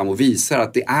långt fram och visar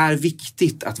att det är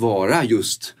viktigt att vara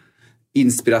just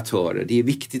inspiratörer. Det är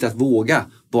viktigt att våga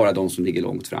vara de som ligger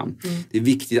långt fram. Det är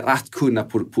viktigt att kunna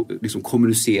liksom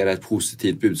kommunicera ett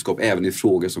positivt budskap även i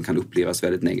frågor som kan upplevas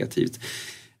väldigt negativt.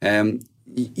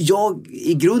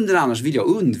 I grunden annars vill jag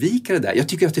undvika det där. Jag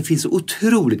tycker att det finns så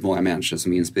otroligt många människor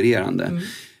som är inspirerande.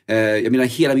 Jag menar,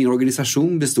 hela min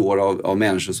organisation består av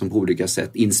människor som på olika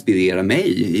sätt inspirerar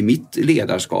mig i mitt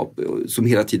ledarskap, som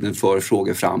hela tiden för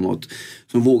frågor framåt,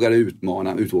 som vågar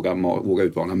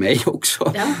utmana mig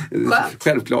också. Ja,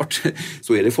 självklart,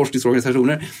 så är det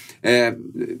forskningsorganisationer.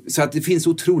 Så att det finns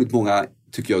otroligt många,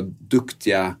 tycker jag,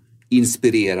 duktiga,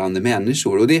 inspirerande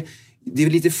människor. Och det är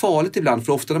lite farligt ibland,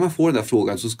 för ofta när man får den där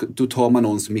frågan då tar man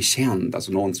någon som är känd,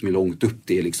 alltså någon som är långt upp,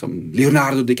 det är liksom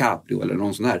Leonardo DiCaprio eller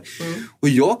någon sån där. Och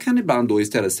jag kan ibland då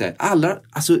istället säga,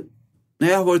 när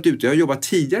jag har varit ute, jag har jobbat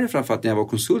tidigare framförallt när jag var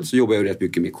konsult, så jobbade jag rätt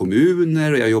mycket med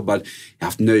kommuner och jag har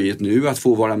haft nöjet nu att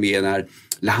få vara med när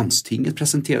landstinget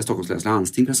presenterade, Stockholms läns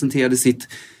landsting presenterade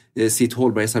sitt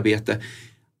hållbarhetsarbete.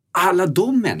 alla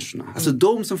de människorna, alltså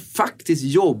de som faktiskt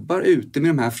jobbar ute med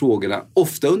de här frågorna,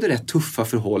 ofta under rätt tuffa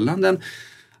förhållanden,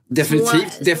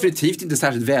 definitivt inte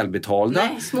särskilt välbetalda.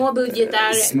 Nej, små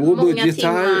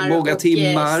budgetar, många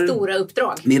timmar och stora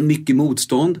uppdrag. Med mycket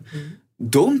motstånd.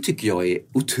 De tycker jag är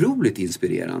otroligt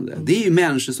inspirerande. Det är ju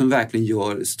människor som verkligen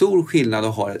gör stor skillnad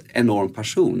och har en enorm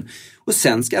passion. Och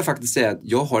sen ska jag faktiskt säga att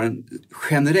jag har en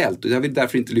generellt, och jag vill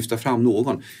därför inte lyfta fram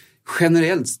någon,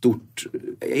 generellt stort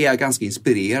är jag ganska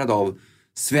inspirerad av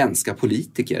svenska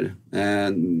politiker.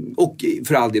 Och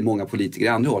för all del många politiker i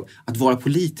andra håll. Att vara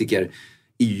politiker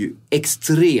är ju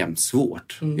extremt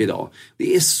svårt idag.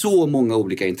 Det är så många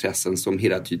olika intressen som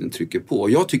hela tiden trycker på.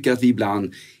 Och jag tycker att vi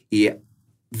ibland är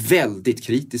väldigt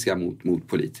kritiska mot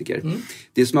politiker.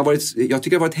 Det som jag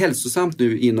tycker har varit hälsosamt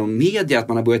nu inom media, att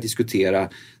man har börjat diskutera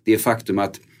det faktum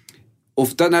att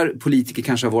ofta när politiker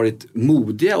kanske har varit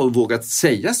modiga och vågat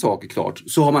säga saker klart,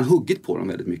 så har man huggit på dem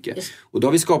väldigt mycket. Yes. Och då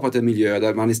har vi skapat en miljö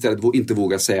där man istället inte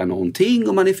vågar säga någonting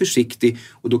och man är försiktig,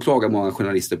 och då klagar många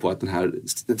journalister på att den här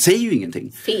säger ju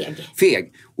ingenting.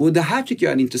 Feg. Och det här tycker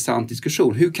jag är en intressant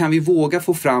diskussion. Hur kan vi våga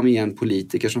få fram igen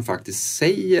politiker som faktiskt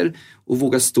säger och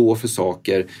vågar stå för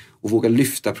saker och vågar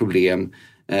lyfta problem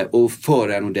och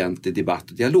föra en ordentlig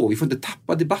debatt och dialog. Vi får inte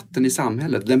tappa debatten i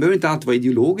samhället. Den behöver inte alltid vara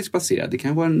ideologiskt baserad. Det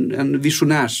kan vara en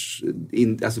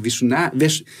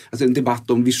alltså en debatt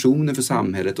om visioner för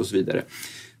samhället och så vidare.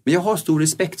 Men jag har stor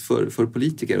respekt för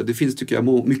politiker, och det finns, tycker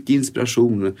jag, mycket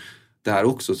inspiration där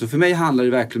också. Så för mig handlar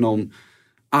det verkligen om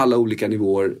alla olika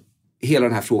nivåer. Hela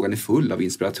den här frågan är full av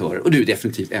inspiratörer, och du är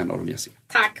definitivt en av dem, Jessica.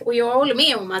 Tack, och jag håller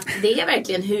med om att det är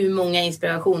verkligen hur många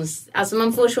alltså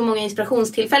man får så många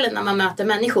inspirationstillfällen när man möter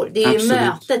människor. Det är ju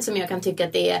mötet som jag kan tycka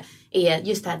att det är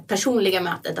just det här personliga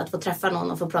mötet, att få träffa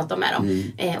någon och få prata med dem.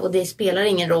 Och det spelar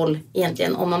ingen roll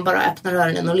egentligen om man bara öppnar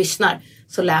öronen och lyssnar,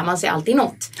 så lär man sig alltid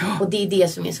något. Och det är det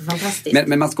som är så fantastiskt.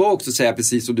 Men man ska också säga,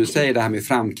 precis som du säger, det här med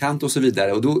framkant och så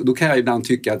vidare. Och då kan jag ibland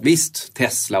tycka att visst,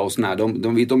 Tesla och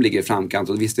sådär, de ligger i framkant,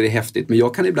 och visst är det häftigt. Men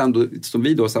jag kan ibland, som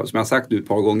jag har sagt nu ett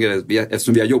par gånger,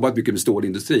 eftersom vi har jobbat mycket med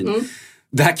stålindustrin,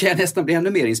 där kan jag nästan bli ännu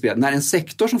mer inspirerad. När en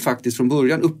sektor som faktiskt från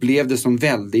början upplevdes som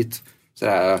väldigt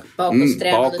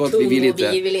bakåt,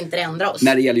 vi vill inte ändra oss.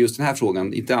 När det gäller just den här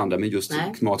frågan, inte andra, men just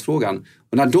klimatfrågan.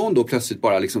 Och när de då plötsligt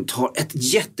bara liksom tar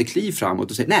ett jättekliv framåt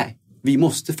och säger nej, vi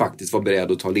måste faktiskt vara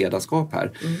beredda att ta ledarskap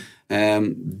här.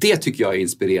 Det tycker jag är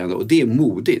inspirerande, och det är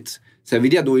modigt. Sen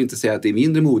vill jag då inte säga att det är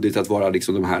mindre modigt att vara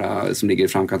liksom de här som ligger i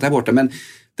framkant här borta, men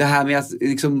det här med att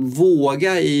liksom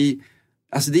våga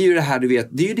alltså det är ju det här, du vet,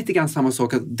 det är ju lite grann samma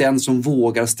sak, att den som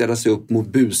vågar ställa sig upp mot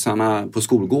busarna på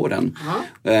skolgården.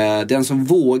 Den som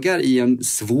vågar i en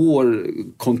svår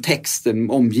kontext, en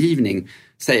omgivning,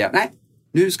 säga nej,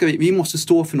 nu vi måste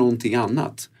stå för någonting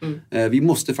annat. Vi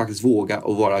måste faktiskt våga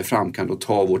och vara i framkant och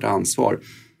ta vårt ansvar.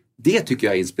 Det tycker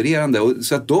jag är inspirerande. Och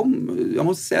så att jag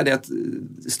måste säga det, att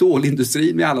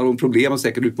stålindustrin med alla de problem och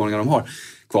säkert utmaningar de har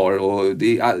kvar, och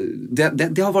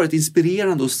det har varit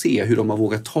inspirerande att se hur de har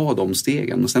vågat ta de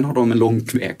stegen, och sen har de en lång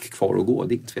väg kvar att gå,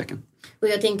 det är inte tvekan. Och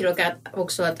jag tänker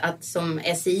också att som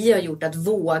SI har gjort, att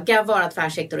våga vara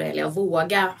tvärsektoriella och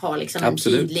våga ha liksom en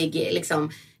tydlig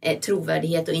liksom,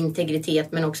 trovärdighet och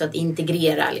integritet, men också att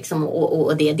integrera liksom,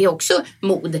 och det är också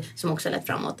mod som också har lett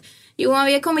framåt. Johan,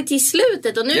 vi har kommit till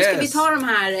slutet, och nu ska vi ta de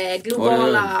här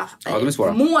globala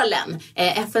målen.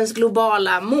 FNs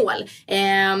globala mål.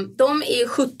 De är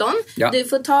 17. Ja. Du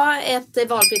får ta ett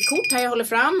valfritt kort här jag håller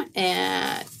fram.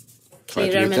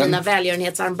 Klirrar med mina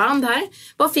välgörenhetsarmband här.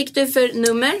 Vad fick du för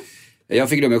nummer? Jag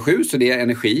fick nummer 7, så det är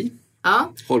energi.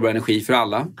 Ja. Hållbar energi för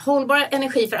alla. Hållbar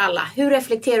energi för alla. Hur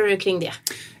reflekterar du kring det?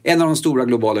 En av de stora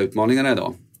globala utmaningarna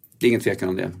idag. Det är ingen tvekan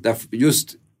om det. Därför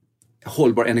just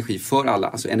hållbar energi för alla,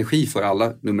 alltså energi för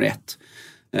alla, nummer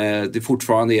 1. Det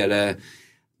fortfarande är det,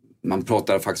 man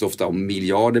pratar faktiskt ofta om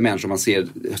miljarder människor man ser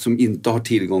som inte har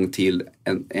tillgång till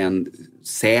en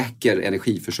säker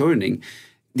energiförsörjning.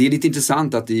 Det är lite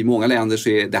intressant att i många länder så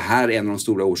är det här en av de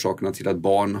stora orsakerna till att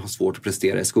barn har svårt att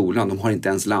prestera i skolan. De har inte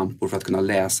ens lampor för att kunna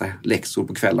läsa läxor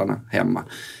på kvällarna hemma.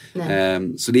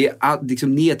 Så det är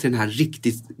liksom ner till den här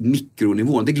riktigt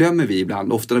mikronivån. Det glömmer vi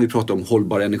ibland, ofta när vi pratar om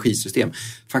hållbara energisystem.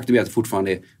 Faktum är att det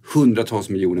fortfarande är hundratals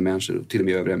miljoner människor, till och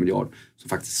med över 1 miljard, som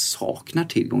faktiskt saknar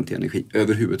tillgång till energi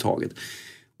överhuvudtaget.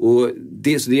 Och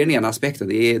så det är den ena aspekten,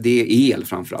 det är el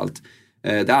framförallt.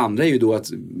 Det andra är ju då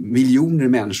att miljoner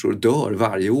människor dör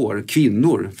varje år.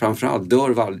 Kvinnor framförallt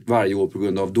dör varje år på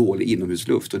grund av dålig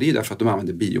inomhusluft. Och det är därför att de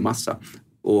använder biomassa.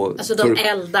 Alltså de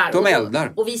eldar. De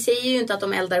eldar. Och vi säger ju inte att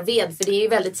de eldar ved, för det är ju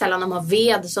väldigt sällan de har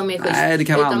ved som är schysst. Nej, det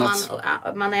kan vara annat.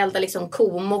 Man eldar liksom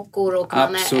komockor och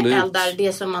Absolut. man eldar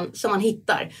det som man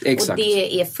hittar. Exakt. Och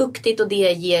det är fuktigt och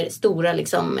det ger stora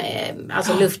liksom,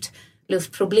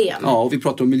 luftproblem. Ja, och vi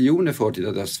pratar om miljoner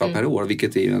förtida dödsfall per år,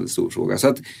 vilket är en stor fråga. Så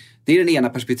att det är den ena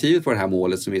perspektivet på det här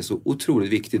målet som är så otroligt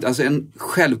viktigt. Alltså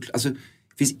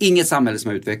det finns inget samhälle som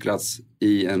har utvecklats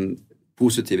i en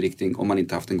positiv riktning om man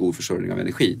inte haft en god försörjning av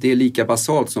energi. Det är lika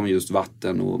basalt som just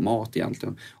vatten och mat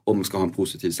egentligen, om man ska ha en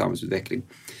positiv samhällsutveckling.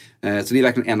 Så det är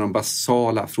verkligen en av de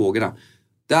basala frågorna.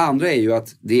 Det andra är ju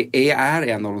att det är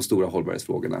en av de stora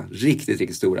hållbarhetsfrågorna. Riktigt,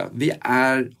 riktigt stora. Vi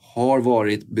har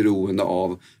varit beroende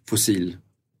av fossil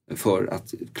för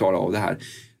att klara av det här.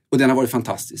 Och den har varit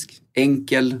fantastisk.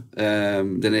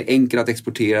 Den är enkel att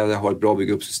exportera, det har ett bra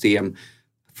bygga upp system.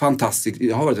 Fantastiskt, det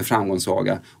har varit en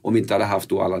framgångssaga om vi inte hade haft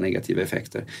då alla negativa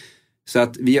effekter. Så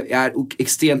att vi är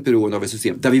extremt beroende av ett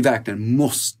system där vi verkligen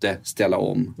måste ställa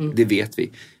om. Det vet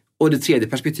vi. Och det tredje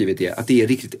perspektivet är att det är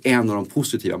riktigt en av de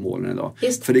positiva målen idag.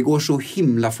 Just. För det går så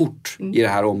himla fort i det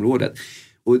här området.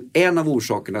 Och en av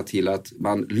orsakerna till att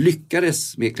man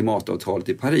lyckades med klimatavtalet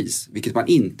i Paris, vilket man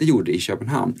inte gjorde i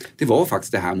Köpenhamn, det var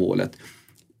faktiskt det här målet.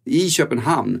 I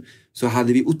Köpenhamn så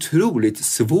hade vi otroligt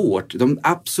svårt, de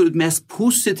absolut mest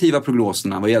positiva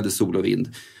prognoserna vad gällde sol och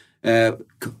vind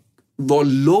var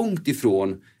långt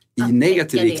ifrån i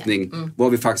negativ riktning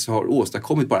vad vi faktiskt har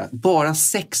åstadkommit bara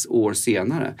 6 år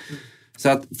senare. Så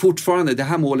att fortfarande, det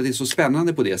här målet är så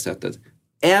spännande på det sättet.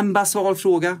 En basal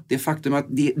fråga, det är faktum att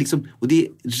det liksom, och det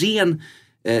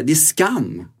är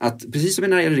skam att, precis som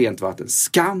när det gäller rent vatten,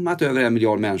 skam att över 1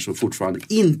 miljard människor fortfarande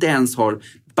inte ens har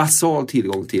basal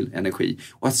tillgång till energi.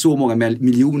 Och att så många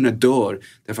miljoner dör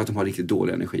därför att de har riktigt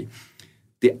dålig energi.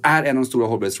 Det är en av de stora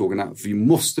hållbarhetsfrågorna. Vi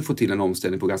måste få till en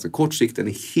omställning på ganska kort sikt. Den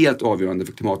är helt avgörande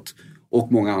för klimat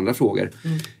och många andra frågor.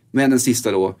 Men den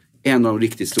sista då, en av de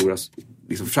riktigt stora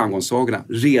liksom framgångssagorna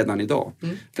redan idag.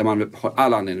 Där man har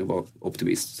alla anledning att vara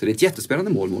optimist. Så det är ett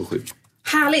jättespännande mål 7.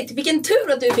 Härligt, vilken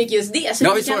tur att du fick just det.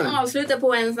 Så vi kan avsluta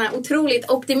på en sån här otroligt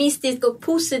optimistisk och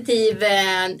positiv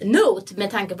note.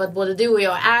 Med tanke på att både du och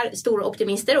jag är stora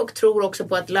optimister och tror också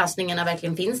på att lösningarna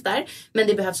verkligen finns där. Men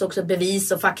det behövs också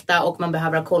bevis och fakta och man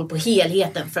behöver ha koll på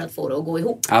helheten för att få det att gå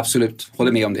ihop. Absolut,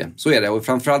 håller med om det. Så är det, och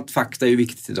framförallt fakta är ju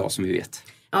viktigt idag som vi vet.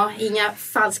 Ja, inga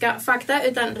falska fakta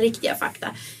utan riktiga fakta.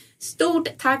 Stort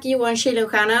tack Johan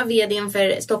Kuylenstierna, vd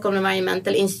för Stockholm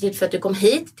Environmental Institute, för att du kom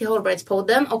hit till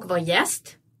Hållbarhetspodden och var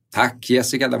gäst. Tack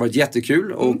Jessica, det har varit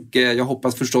jättekul och jag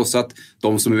hoppas förstås att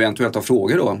de som eventuellt har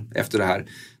frågor då efter det här,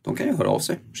 de kan ju höra av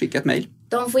sig, skicka ett mejl.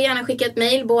 De får gärna skicka ett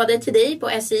mejl både till dig på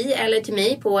SI eller till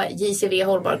mig på JCV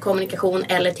Hållbar Kommunikation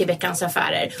eller till Veckans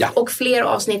Affärer. Ja. Och fler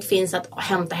avsnitt finns att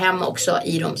hämta hem också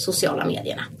i de sociala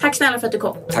medierna. Tack snälla för att du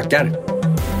kom. Tackar.